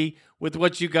totally with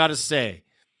what you got to say.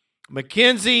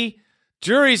 McKenzie,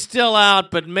 jury's still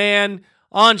out, but man,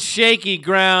 on shaky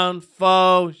ground,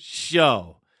 faux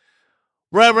show.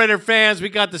 Red Raider fans, we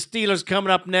got the Steelers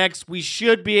coming up next. We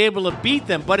should be able to beat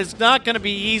them, but it's not going to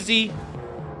be easy.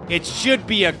 It should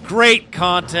be a great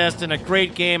contest and a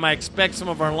great game. I expect some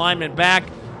of our linemen back.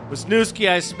 Wisniewski,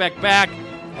 I expect back.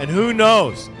 And who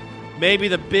knows? Maybe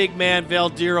the big man,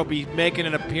 Valdir, will be making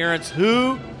an appearance.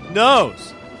 Who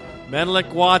knows?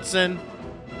 Menelik, Watson.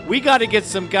 We got to get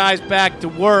some guys back to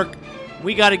work.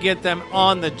 We got to get them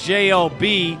on the job.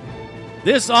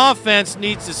 This offense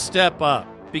needs to step up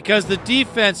because the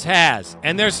defense has,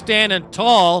 and they're standing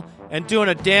tall and doing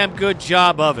a damn good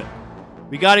job of it.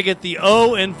 We got to get the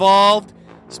O involved.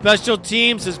 Special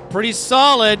teams is pretty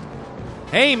solid.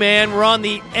 Hey, man, we're on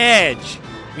the edge.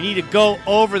 We need to go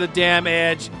over the damn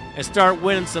edge and start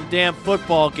winning some damn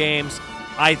football games.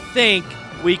 I think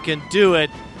we can do it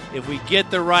if we get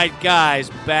the right guys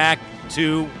back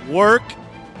to work.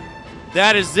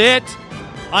 That is it.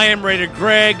 I am Raider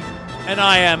Greg, and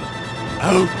I am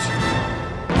out.